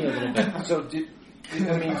can help me a little bit. So,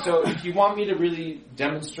 so if you want me to really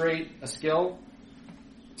demonstrate a skill,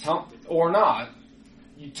 or not,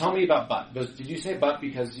 you tell me about butt. But did you say butt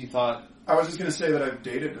because you thought? I was just going to say that I've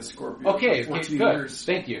dated a Scorpio Okay, for 14 good. years.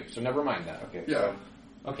 Thank you. So never mind that. Okay. Yeah.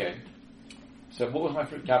 So, okay. So what was my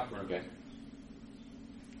first Capricorn? Okay.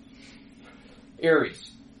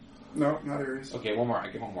 Aries. No, not Aries. Okay, one more. I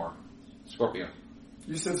get one more. Scorpio.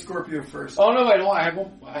 You said Scorpio first. Oh no! Wait, I have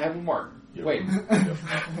one. I have one more. Yep. Wait.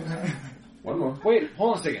 One more. Wait.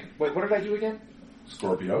 Hold on a second. Wait. What did I do again?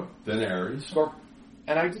 Scorpio, then Aries.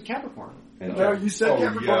 And I did Capricorn. And No, you said Oh,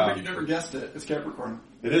 Capricorn, yeah. but you never guessed it. It's Capricorn.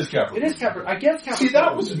 It is Capricorn. It is Capricorn. I guess Capricorn. See,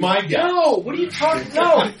 that was my guess. No, what are you talking?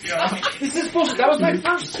 No, this is bullshit. That was my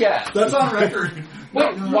first guess. That's on record.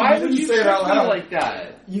 Wait, No, why you would didn't you say it trick out me loud. like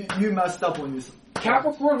that? You messed up when you.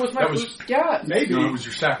 Capricorn was my That was- first guess. Maybe. No, it was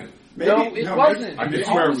your second. Maybe, No, it wasn't. I It could was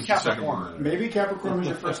swear it always was your second Capricorn. one. Maybe Capricorn was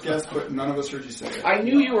your first guess, but none of us heard you say it. I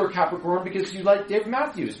knew you were Capricorn because you like Dave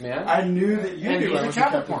Matthews, man. I knew that you And knew he's I a was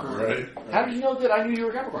Capricorn. a Capricorn. Right. How did you know that I knew you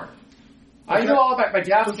were Capricorn? I The know fact- all about my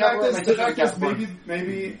dad's The fact Capricorn, my is, sister's Capricorn.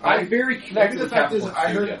 maybe I'm very maybe connected the with fact is, Capricorn.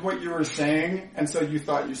 I heard Yeah. what you were saying, and so you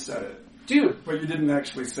thought you said it, Dude, but you didn't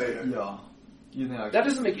actually say it. Yeah. You know. that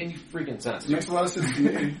doesn't make any freaking sense. It makes a lot of sense to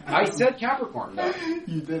me. I said Capricorn, though.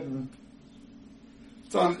 You didn't.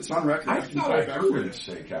 It's on record. I can thought play I it back heard for him you.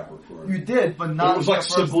 say Capricorn. You did, but But not it was like the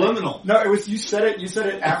first thing. subliminal. No, it was you said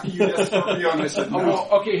it after you guessed Scorpio, and I said no. Oh, well,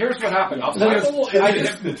 okay, here's what happened. I'll tell you. He's a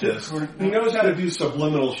hypnotist. He knows how to do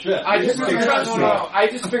subliminal shit. I just figured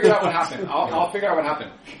out what happened. I'll figure out what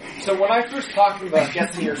happened. So when I first talked about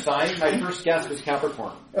guessing your sign, my first guess was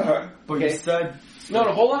Capricorn. But you Okay. said No,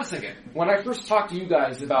 hold on a second. When I first talked to you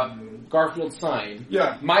guys about Garfield's sign,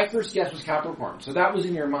 Yeah. my first guess was Capricorn. So that was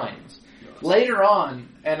in your minds. Later on,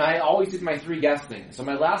 and I always did my 3 guess things. So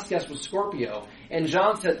my last guess was Scorpio, and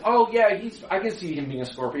John said, "Oh yeah, I can see him being a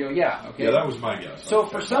Scorpio." Yeah, okay. Yeah, that was my guess. So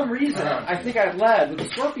for some reason, I think I led with the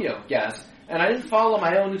Scorpio guess, and I didn't follow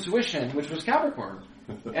my own intuition, which was Capricorn.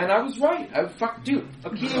 And I was right. Dude,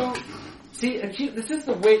 Akio, see, this is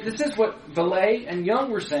what Vallée and Jung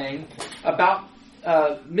were saying about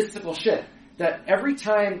mystical shit. That every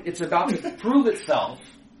time it's about to prove itself,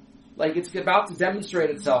 like it's about to demonstrate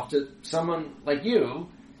itself to someone like you,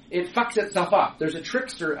 it fucks itself up. There's a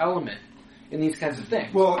trickster element in these kinds of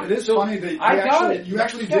things. Well, it is funny that you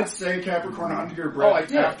actually Yeah. did say Capricorn under your breath. Oh, I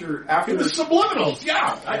did. After the subliminals,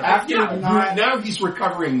 yeah. Now he's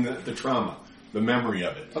recovering the trauma, the memory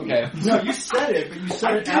of it. Okay. No, you said it, but you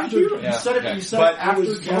said it after. hear it. You said it, but you said But it it after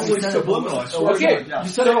was guessing. totally subliminal. I swear. Okay. You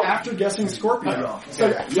said it after guessing Scorpio. So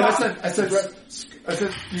I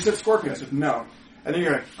said, you said Scorpio. I said no. And then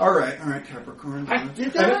you're like, all right, Capricorn. I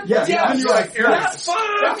did that? Yes. Yeah, And then you're like, Eric. That's what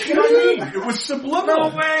I mean. It was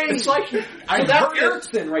subliminal. No way. It's like So that's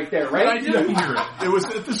Erickson right there, but I right? didn't hear it. It was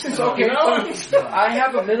at the same Okay, time. I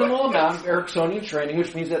have a minimal amount of Ericksonian training,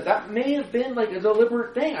 which means that may have been like a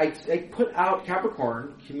deliberate thing. I put out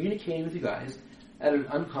Capricorn communicating with you guys at an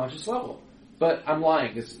unconscious level. But I'm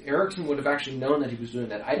lying, because Erickson would have actually known that he was doing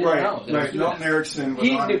that. I didn't know. That Right. Milton Erickson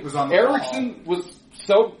was on the Erickson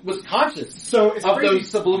was conscious So it's of crazy. those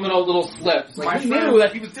subliminal little slips. Like, My he friend- knew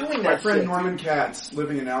that he was doing that My friend shit. Norman Katz,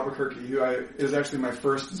 living in Albuquerque, who is actually my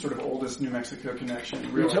first and sort of oldest New Mexico connection.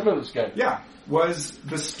 You tell me about this guy. Yeah, was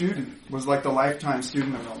the student, was like the lifetime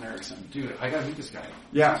student of Milton Erickson. Dude, I gotta meet this guy.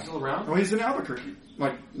 Yeah. Is he still around? Well, he's in Albuquerque.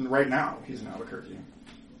 Like, right now, he's in Albuquerque.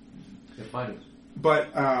 Can find him.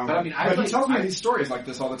 But I mean, he tells me these stories like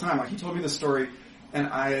this all the time. Like, he told me this story, and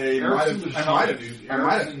he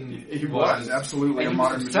was absolutely And a he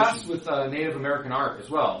modern was obsessed musician. with Native American art as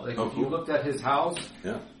well. Like, if you looked at his house,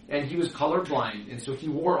 Yeah. and he was colorblind, and so he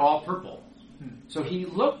wore all purple. So he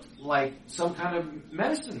looked like some kind of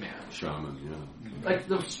medicine man. Shaman, yeah. Like,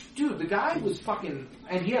 the guy was fucking,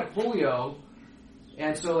 and he had polio,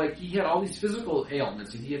 and so, like, he had all these physical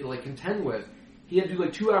ailments that he had to, like, contend with. He had to do,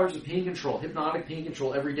 like, 2 hours of pain control, hypnotic pain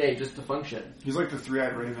control every day just to function. He's like the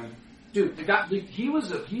three-eyed raven. Dude, the guy, like,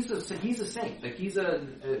 he's a saint. Like,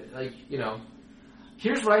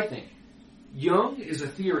 here's what I think. Jung is a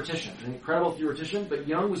theoretician, an incredible theoretician, but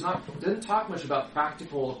Jung didn't talk much about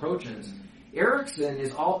practical approaches. Erickson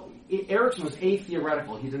was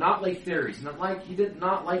atheoretical. He did not like theories. He did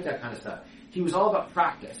not like that kind of stuff. He was all about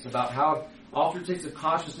practice, about how altered states of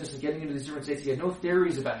consciousness and getting into these different states. He had no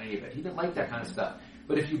theories about any of it. He didn't like that kind of stuff.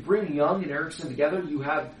 But if you bring Jung and Erickson together, you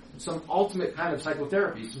have some ultimate kind of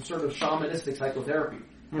psychotherapy, some sort of shamanistic psychotherapy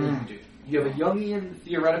that you can do. You have a Jungian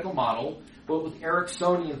theoretical model, but with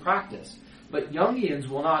Ericksonian practice. But Jungians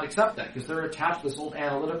will not accept that because they're attached to this old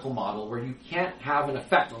analytical model where you can't have an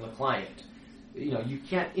effect on the client. You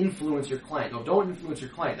can't influence your client. No, don't influence your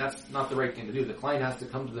client. That's not the right thing to do. The client has to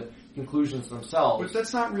come to the conclusions themselves. But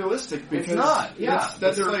that's not realistic because It's not, yeah.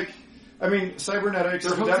 that's like, I mean, cybernetics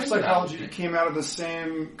They're and hooked depth into that. psychology came out of the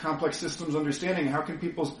same complex systems understanding.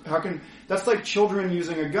 That's like children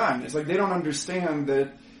using a gun. It's like they don't understand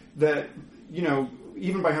that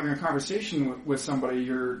even by having a conversation with somebody,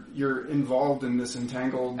 you're involved in this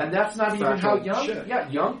entangled. And that's not even how Jung. shit. Yeah,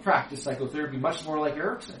 Jung practiced psychotherapy much more like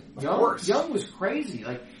Erickson. Of course. Jung was crazy.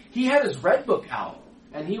 Like, he had his Red Book out,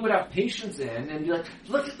 and he would have patients in and be like,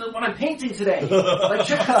 "Look at what I'm painting today. Like,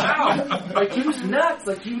 check this out." Like, he was nuts.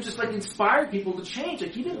 Like, he would just like inspire people to change.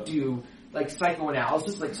 Like, he didn't do like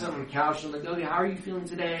psychoanalysis, like sit on the couch and like, "Oh, how are you feeling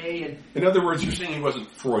today?" And In other words, you're saying he wasn't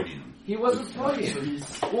Freudian. he wasn't Freudian.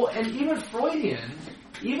 Well, and even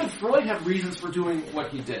Freud had reasons for doing what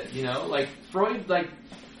he did. Like Freud, like.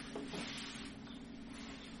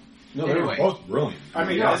 No, they Anyway. were both brilliant. I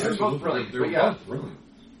mean, Yeah, yeah, they're both brilliant. They were But yeah. both brilliant.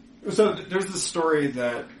 So there's this story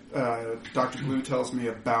that Dr. Blue tells me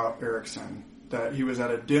about Erickson, that he was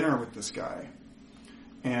at a dinner with this guy,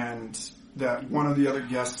 and that one of the other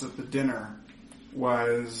guests at the dinner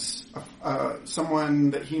was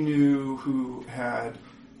someone that he knew who had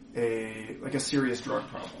a serious drug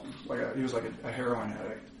problem. He was like a heroin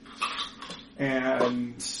addict,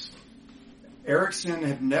 and Erickson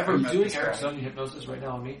had never Are you met doing this guy. Ericksonian hypnosis right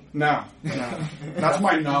now on me? No. Not to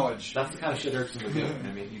my knowledge. That's the kind of shit Erickson would do.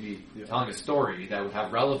 I mean, he'd be telling a story that would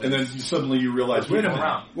have relevance. And then suddenly you realize, wait a minute,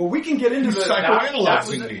 around. Well, we can get into he's the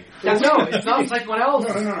psychoanalyzing me. No, it's not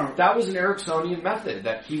psychoanalysis. No. That was an Ericksonian method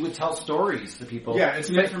that he would tell stories to people. Yeah, it's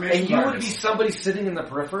an information And you would virus. be somebody sitting in the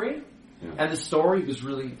periphery, and the story was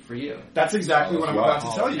really for you. That's exactly what I'm about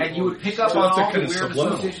to tell you. And you would pick up So on it's a all the kind of weird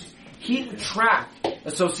subliminal. associations. He would track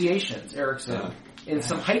associations, Erickson, in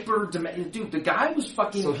some dude, the guy was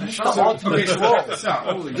fucking So he's the shaman. ultimate troll.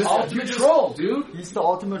 The ultimate troll, dude. He's the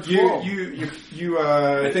ultimate troll.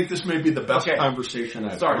 I think this may be the best Okay. conversation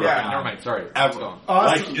I've Sorry, ever yeah, had. never mind. Sorry, Ever.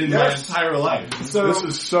 Awesome. Like in Yes. my entire life. So- this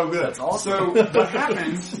is so good. That's awesome. So what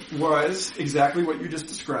happened was exactly what you just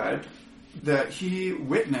described, that he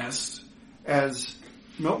witnessed as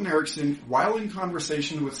Milton Erickson, while in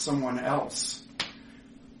conversation with someone else,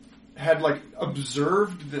 had like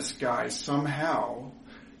observed this guy somehow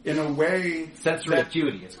in a way Sensory that,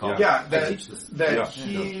 acuity, it's called. yeah, I teach this. that Yeah.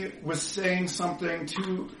 he was saying something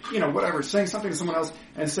to, saying something to someone else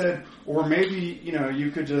and said, or maybe, you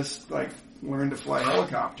could just like learn to fly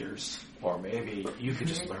helicopters. Or maybe you could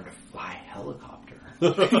just learn to fly a helicopter.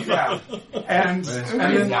 Yeah, and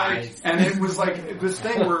then Guys. and it was like this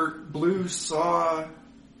thing where Blue saw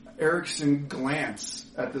Erickson glance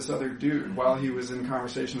at this other dude while he was in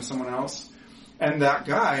conversation with someone else, and that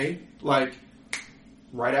guy, like,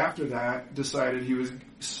 right after that, decided he was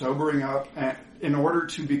sobering up in order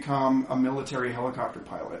to become a military helicopter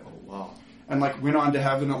pilot. Oh, wow. And like went on to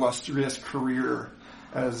have an illustrious career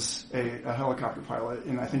as a helicopter pilot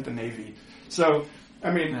in, I think, the Navy. So, I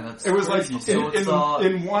mean, Man, that's it was crazy. like So it's,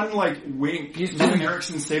 in one like wink, He's Milton doing-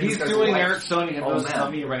 Erickson saved He's this guy's doing life. Ericksonian hypnosis man.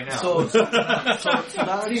 on me right now. So that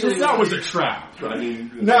actually that was a trap. I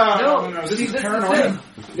mean, No. This see, is this is paranoia.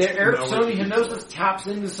 the thing. The Ericksonian hypnosis taps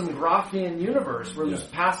into some Grothian universe where these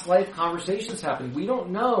past life conversations happen. We don't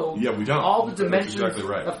know Yeah, we don't. all the That's dimensions exactly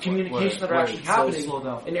right. of communication that are Wait, actually so happening. slow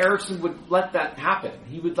down. And Erickson would let that happen.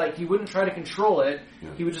 He wouldn't try to control it. Yeah.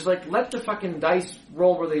 He would just let the fucking dice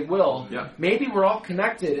roll where they will. Yeah. Maybe we're all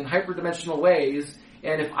connected in hyperdimensional ways.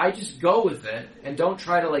 And if I just go with it and don't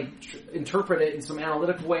try to interpret it in some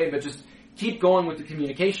analytical way, but just keep going with the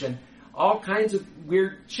communication, all kinds of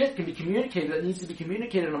weird shit can be communicated that needs to be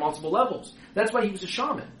communicated on multiple levels. That's why he was a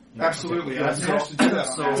shaman. Absolutely, and I Okay. managed to do that.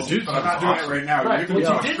 So- on acid, but I'm not doing it right now. Right. You're giving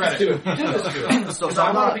Well, too you much did credit. this to it. You did this to it. So Because I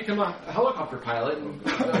I'm want not- to become a helicopter pilot. And,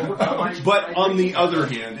 work on my- But my on the dreams. other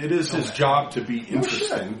hand, it is his job to be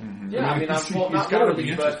interesting. Yeah, I mean, he's not gotta be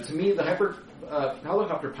literally, but interesting. to me, the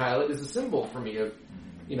helicopter pilot is a symbol for me of,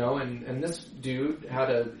 and this dude had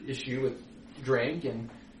an issue with drink, and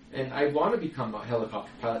I want to become a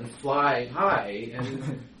helicopter pilot and fly high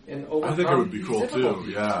and overcome I think it would be these cool too.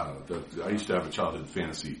 difficulties. Yeah, I used to have a childhood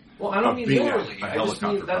fantasy. Well, I don't of mean being literally. a I just helicopter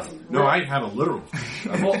mean that's pilot. No, I had a literal.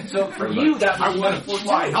 well, so for you, that was I want to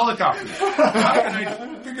fly helicopters. How can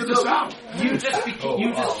I figure this out? You just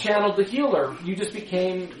just channeled the healer. You just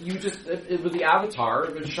became with the avatar,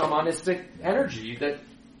 the shamanistic energy that.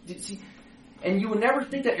 And you would never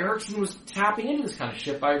think that Erickson was tapping into this kind of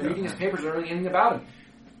shit by reading his papers or anything about him.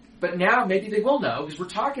 But now maybe they will know because we're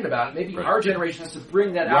talking about it. Maybe Right. our generation has to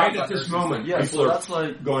bring that out. Right about at this Erickson. moment, Yeah, people so are that's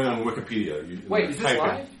like going on Wikipedia. Wait, is this typing.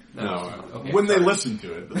 live? No. Okay, When they sorry. listen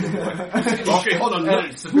to it. Okay, hold on.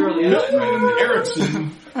 Edit, severely edit. And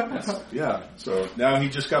Erickson. Yeah, so now he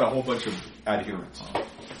just got a whole bunch of adherents.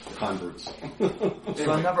 Converts.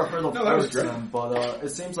 So I never heard of No, that was Erickson, but it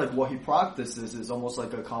seems like what he practices is almost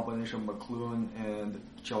like a combination of McLuhan and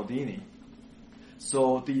Cialdini.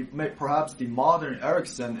 So perhaps the modern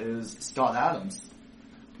Erickson is Scott Adams.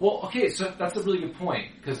 Well, okay, so that's a really good point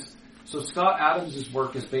because Scott Adams'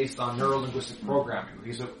 work is based on neurolinguistic programming.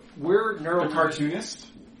 Okay, so we're The neurolinguistic.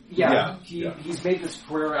 cartoonist? Yeah, Yeah. he's made this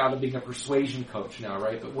career out of being a persuasion coach now,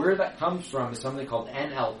 right? But where that comes from is something called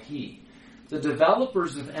NLP. The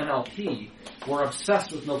developers of NLP were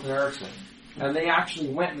obsessed with Milton Erickson. And they actually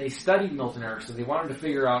went and they studied Milton Erickson. They wanted to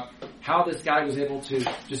figure out how this guy was able to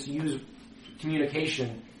just use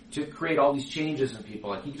communication to create all these changes in people.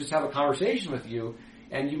 Like, he could just have a conversation with you,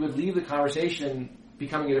 and you would leave the conversation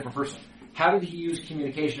becoming a different person. How did he use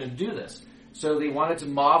communication to do this? So they wanted to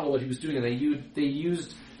model what he was doing, and they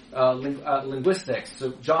used linguistics.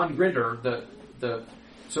 So John Grinder,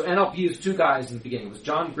 so NLP is two guys in the beginning. It was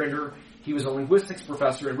John Grinder. He was a linguistics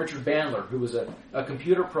professor, and Richard Bandler, who was a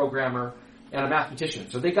computer programmer and a mathematician.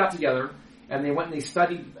 So they got together, and they went and they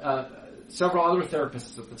studied several other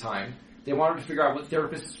therapists at the time. They wanted to figure out what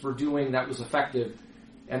therapists were doing that was effective,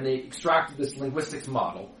 and they extracted this linguistics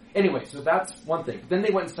model. Anyway, so that's one thing. Then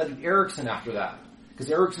they went and studied Erickson after that,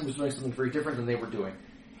 because Erickson was doing something very different than they were doing.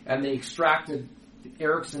 and they extracted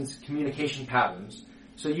Erickson's communication patterns.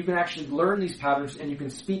 So you can actually learn these patterns, and you can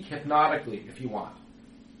speak hypnotically if you want.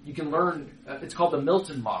 You can learn, it's called the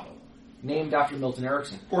Milton model, named after Milton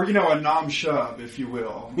Erickson. Or, a Nam Shub, if you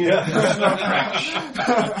will. Yeah. Snow Crash.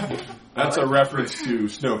 That's a reference to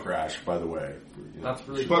Snow Crash, by the way. That's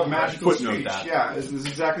really But magical Footnote speech, that. yeah, is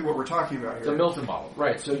exactly what we're talking about here. The Milton model,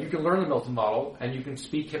 right. So you can learn the Milton model, and you can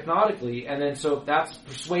speak hypnotically, and then so that's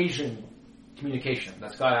persuasion communication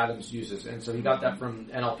that Scott Adams uses. And so he got that from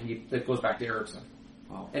NLP that goes back to Erickson.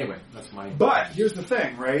 Well, anyway, that's my... But here's the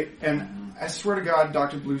thing, right? And I swear to God,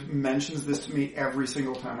 Dr. Blue mentions this to me every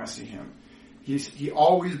single time I see him. He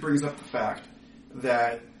always brings up the fact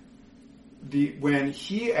that when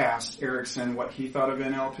he asked Erickson what he thought of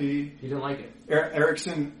NLP, He didn't like it.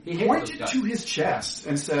 Erickson He hated pointed those guys. to his chest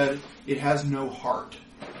and said, "It has no heart.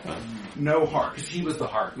 No heart." Because he was the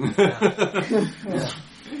heart. Because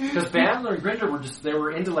Bandler and Grinder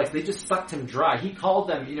were intellects. They just sucked him dry. He called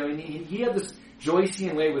them, and he had this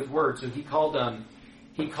Joycean way with words. So he called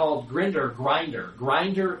Grinder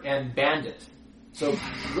Grinder and Bandit. So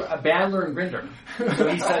Bandler and Grinder. So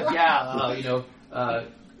he said,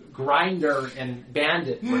 Grinder and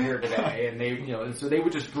Bandit were here today, and they, and so they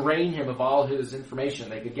would just drain him of all his information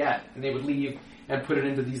they could get, and they would leave and put it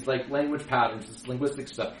into these language patterns, this linguistic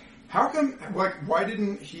stuff. How come? Why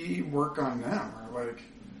didn't he work on them? Or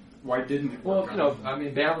why didn't it work on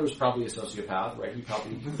them? Bandler's probably a sociopath, right? He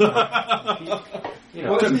probably,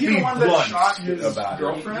 Well, isn't he the one that blunt shot his about it. he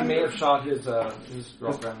girlfriend? may have shot his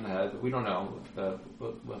girlfriend in the head, but we don't know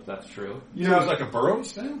if that's true. So it was like a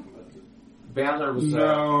Burroughs thing? Bandler was...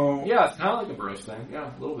 No. yeah, it's kind of like a Burroughs thing.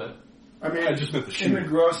 Yeah, a little bit. I mean, I just meant the in shooting. the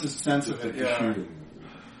grossest sense of it, The yeah. shooting.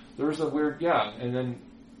 There was a weird... Yeah, and then...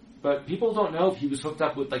 But people don't know if he was hooked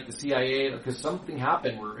up with, the CIA, because something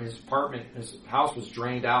happened where his house was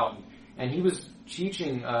drained out, and he was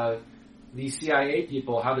teaching the CIA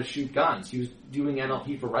people how to shoot guns. He was doing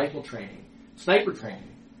NLP for rifle training, sniper training,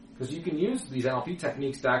 because you can use these NLP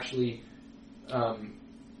techniques to actually...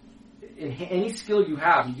 in any skill you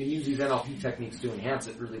have, you can use these NLP techniques to enhance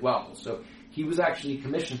it really well. So he was actually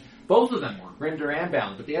commissioned. Both of them were, Grinder and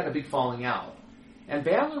Bandler, but they had a big falling out. And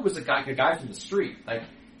Bandler was a guy from the street.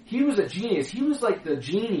 He was a genius. He was like the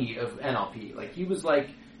genie of NLP. He was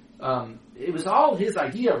it was all his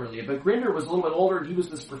idea really. But Grinder was a little bit older, and he was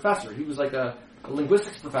this professor. He was like a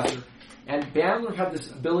linguistics professor. And Bandler had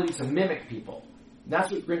this ability to mimic people. And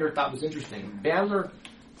that's what Grinder thought was interesting. Bandler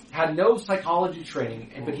had no psychology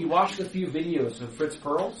training, but he watched a few videos of Fritz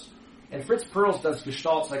Perls. And Fritz Perls does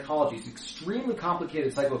Gestalt psychology. It's extremely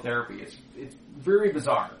complicated psychotherapy. It's very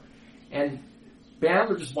bizarre. And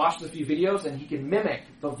Bandler just watched a few videos, and he can mimic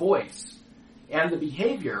the voice and the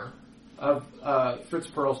behavior of Fritz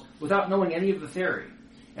Perls without knowing any of the theory.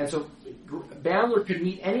 And so Bandler could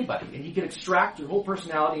meet anybody, and he can extract your whole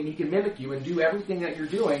personality, and he can mimic you and do everything that you're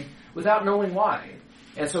doing without knowing why.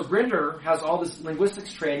 And so Grinder has all this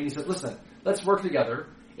linguistics training. He said, listen, let's work together.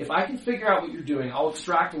 If I can figure out what you're doing, I'll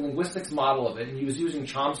extract a linguistics model of it. And he was using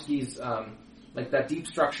Chomsky's, that deep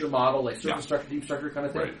structure model, surface structure, deep structure kind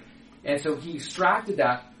of thing. Right. And so he extracted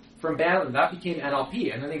that from Bandler. That became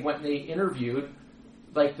NLP. And then they went and they interviewed,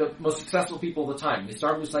 the most successful people of the time. They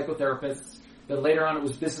started with psychotherapists. Then later on it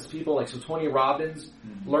was business people. So Tony Robbins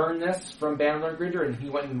learned this from Bandler and Grinder, and he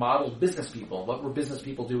went and modeled business people. What were business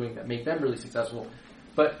people doing that made them really successful?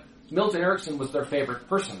 But Milton Erickson was their favorite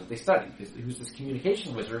person that they studied, because he was this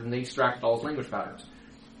communication wizard, and they extracted all his language patterns.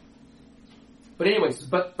 But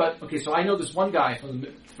anyways, okay, so I know this one guy from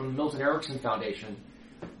the Milton Erickson Foundation,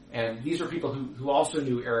 and these are people who also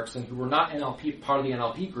knew Erickson, who were not part of the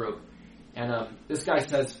NLP group. And this guy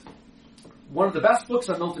says, one of the best books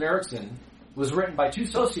on Milton Erickson was written by two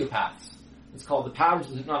sociopaths. It's called The Patterns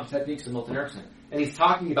and Hypnotic Techniques of Milton Erickson. And he's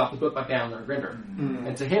talking about the book by Bandler and Grinder.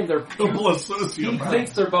 And to him, they're Couple of sociopaths. he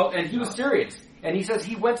thinks they're both, and he was serious. And he says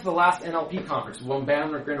he went to the last NLP conference when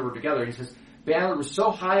Bandler and Grinder were together. He says Bandler was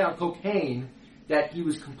so high on cocaine that he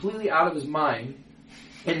was completely out of his mind.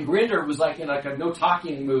 And Grinder was in a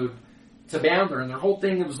no-talking mood to Bandler. And their whole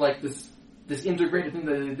thing was this integrated thing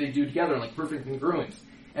that they do together, perfect congruence.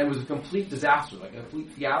 And it was a complete disaster, a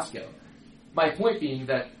complete fiasco. My point being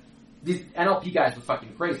that these NLP guys were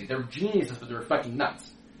fucking crazy. They were geniuses, but they were fucking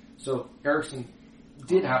nuts. So Erickson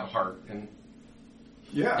did have a heart, and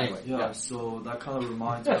anyway, yeah. So that kind of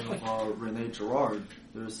reminds me of Rene Girard.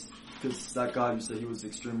 Because that guy, you said he was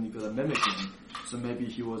extremely good at mimicking. So maybe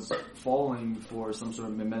he was falling for some sort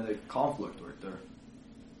of mimetic conflict right there.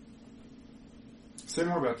 Say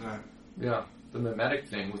more about that. Yeah, the mimetic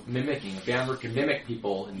thing with mimicking. Bandler can mimic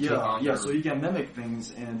people and take on so you can mimic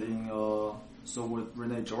things, and so what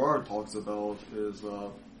Rene Girard talks about is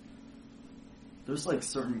there's like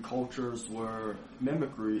certain cultures where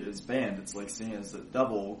mimicry is banned. It's like seen as the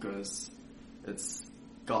devil because it's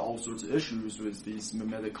got all sorts of issues with these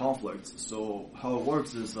mimetic conflicts. So how it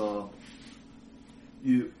works is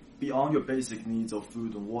you beyond your basic needs of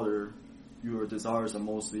food and water, your desires are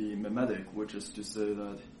mostly mimetic, which is to say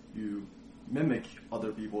that you mimic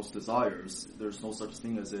other people's desires. There's no such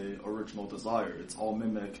thing as a original desire. It's all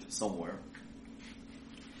mimicked somewhere.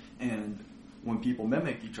 And when people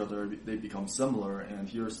mimic each other, they become similar. And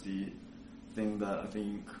here's the thing that I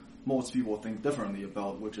think most people think differently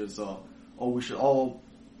about, which is, we should all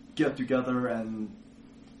get together and,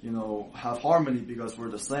 have harmony because we're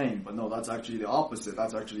the same. But no, that's actually the opposite.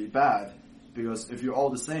 That's actually bad. Because if you're all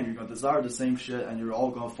the same, you're going to desire the same shit and you're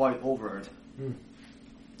all going to fight over it.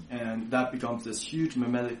 And that becomes this huge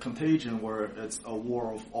mimetic contagion where it's a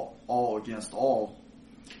war of all against all.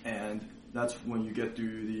 And that's when you get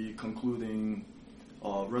to the concluding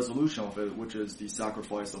resolution of it, which is the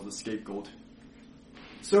sacrifice of the scapegoat.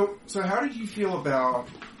 So how did you feel about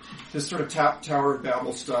this sort of Tower of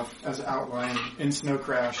Babel stuff as outlined in Snow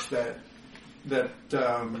Crash that the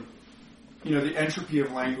entropy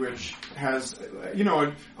of language has,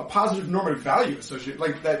 a positive normative value associated,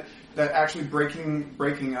 like that actually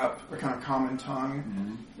breaking up a kind of common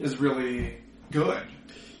tongue is really good.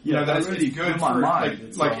 That's really good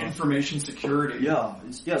for information security. Yeah.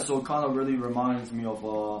 So it kind of really reminds me of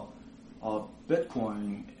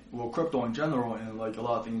Bitcoin, crypto in general, and like a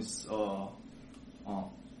lot of things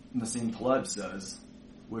Nassim Taleb says,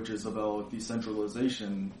 which is about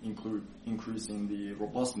decentralization, increasing the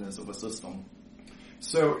robustness of a system.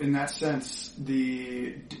 So in that sense,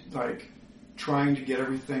 trying to get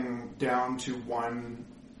everything down to one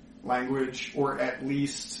language, or at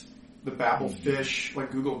least the Babelfish,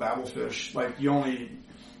 like Google Babelfish,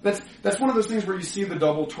 that's one of those things where you see the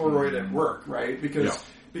double toroid at work, right?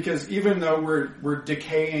 Because even though we're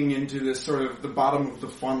decaying into this sort of the bottom of the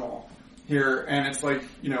funnel here, and it's like,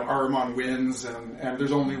 Ahriman wins, and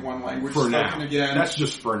there's only one language for spoken now. Again. That's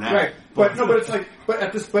just for now. Right. But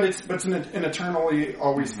it's an eternally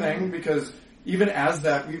always thing, because even as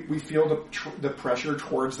that, we feel the pressure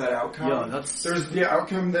towards that outcome. Yeah, there's the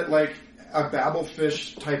outcome that like a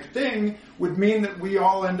Babelfish type thing would mean that we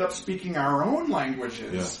all end up speaking our own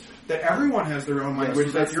languages. Yeah. That everyone has their own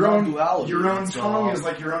language. So that your own tongue is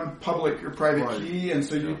like your own public or private key, and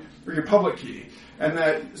so or your public key,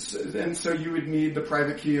 and so you would need the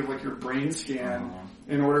private key of like your brain scan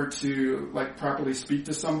in order to like properly speak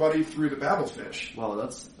to somebody through the Babelfish. Wow,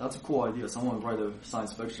 that's a cool idea. Someone would write a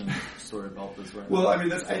science fiction story about this, right? Well, I mean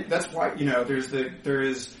that's why there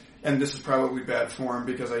is, and this is probably bad form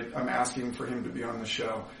because I'm asking for him to be on the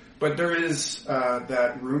show. But there is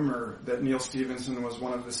that rumor that Neil Stephenson was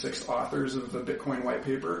one of the 6 authors of the Bitcoin white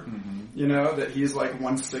paper. That he's like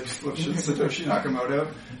 1/6 of Satoshi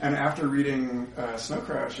Nakamoto. And after reading Snow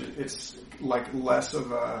Crash, it's like less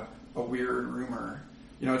of a weird rumor.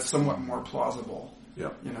 It's somewhat more plausible.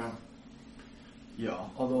 Yeah. Yeah.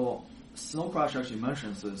 Although Snow Crash actually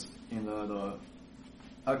mentions this in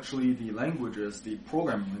actually the languages, the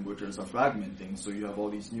programming languages are fragmenting, so you have all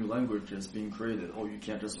these new languages being created. You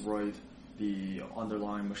can't just write the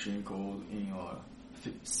underlying machine code in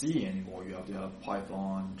C anymore. You have to have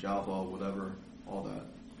Python, Java, whatever, all that.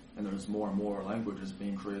 And there's more and more languages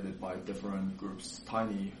being created by different groups,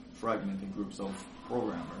 tiny fragmenting groups of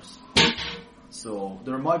programmers. So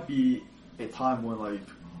there might be a time when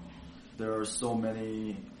there are so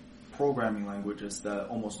many programming languages that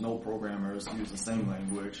almost no programmers use the same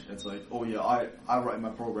language. It's like, I write my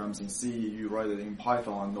programs in C, you write it in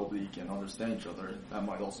Python, nobody can understand each other. That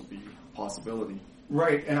might also be a possibility.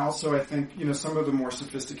 Right, and also I think, some of the more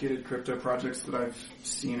sophisticated crypto projects that I've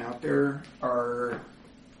seen out there are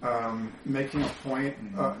making a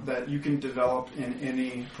point that you can develop in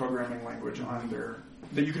any programming language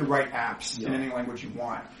that you can write apps in any language you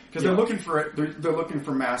want. Because they're looking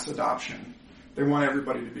for mass adoption. They want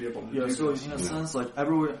everybody to be able to do this. So in a sense,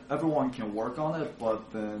 everyone can work on it,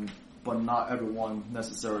 but not everyone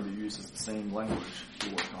necessarily uses the same language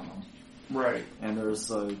to work on them. Right. And there's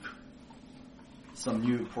some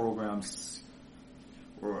new programs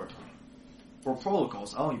or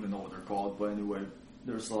protocols. I don't even know what they're called, but anyway,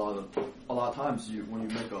 there's a lot of times when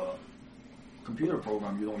you make a computer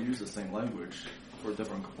program, you don't use the same language for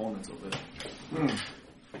different components of it.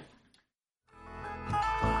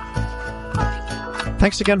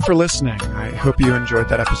 Thanks again for listening. I hope you enjoyed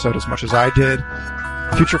that episode as much as I did.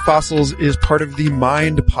 Future Fossils is part of the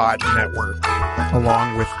MindPod network,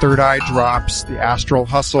 along with Third Eye Drops, the Astral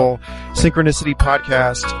Hustle, Synchronicity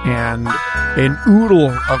Podcast, and an oodle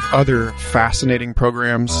of other fascinating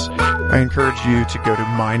programs. I encourage you to go to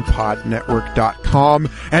mindpodnetwork.com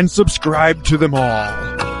and subscribe to them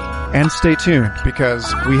all. And stay tuned,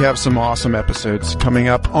 because we have some awesome episodes coming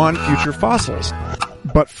up on Future Fossils.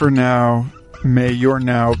 But for now, may your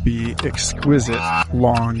now be exquisite,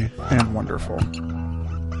 long, and wonderful.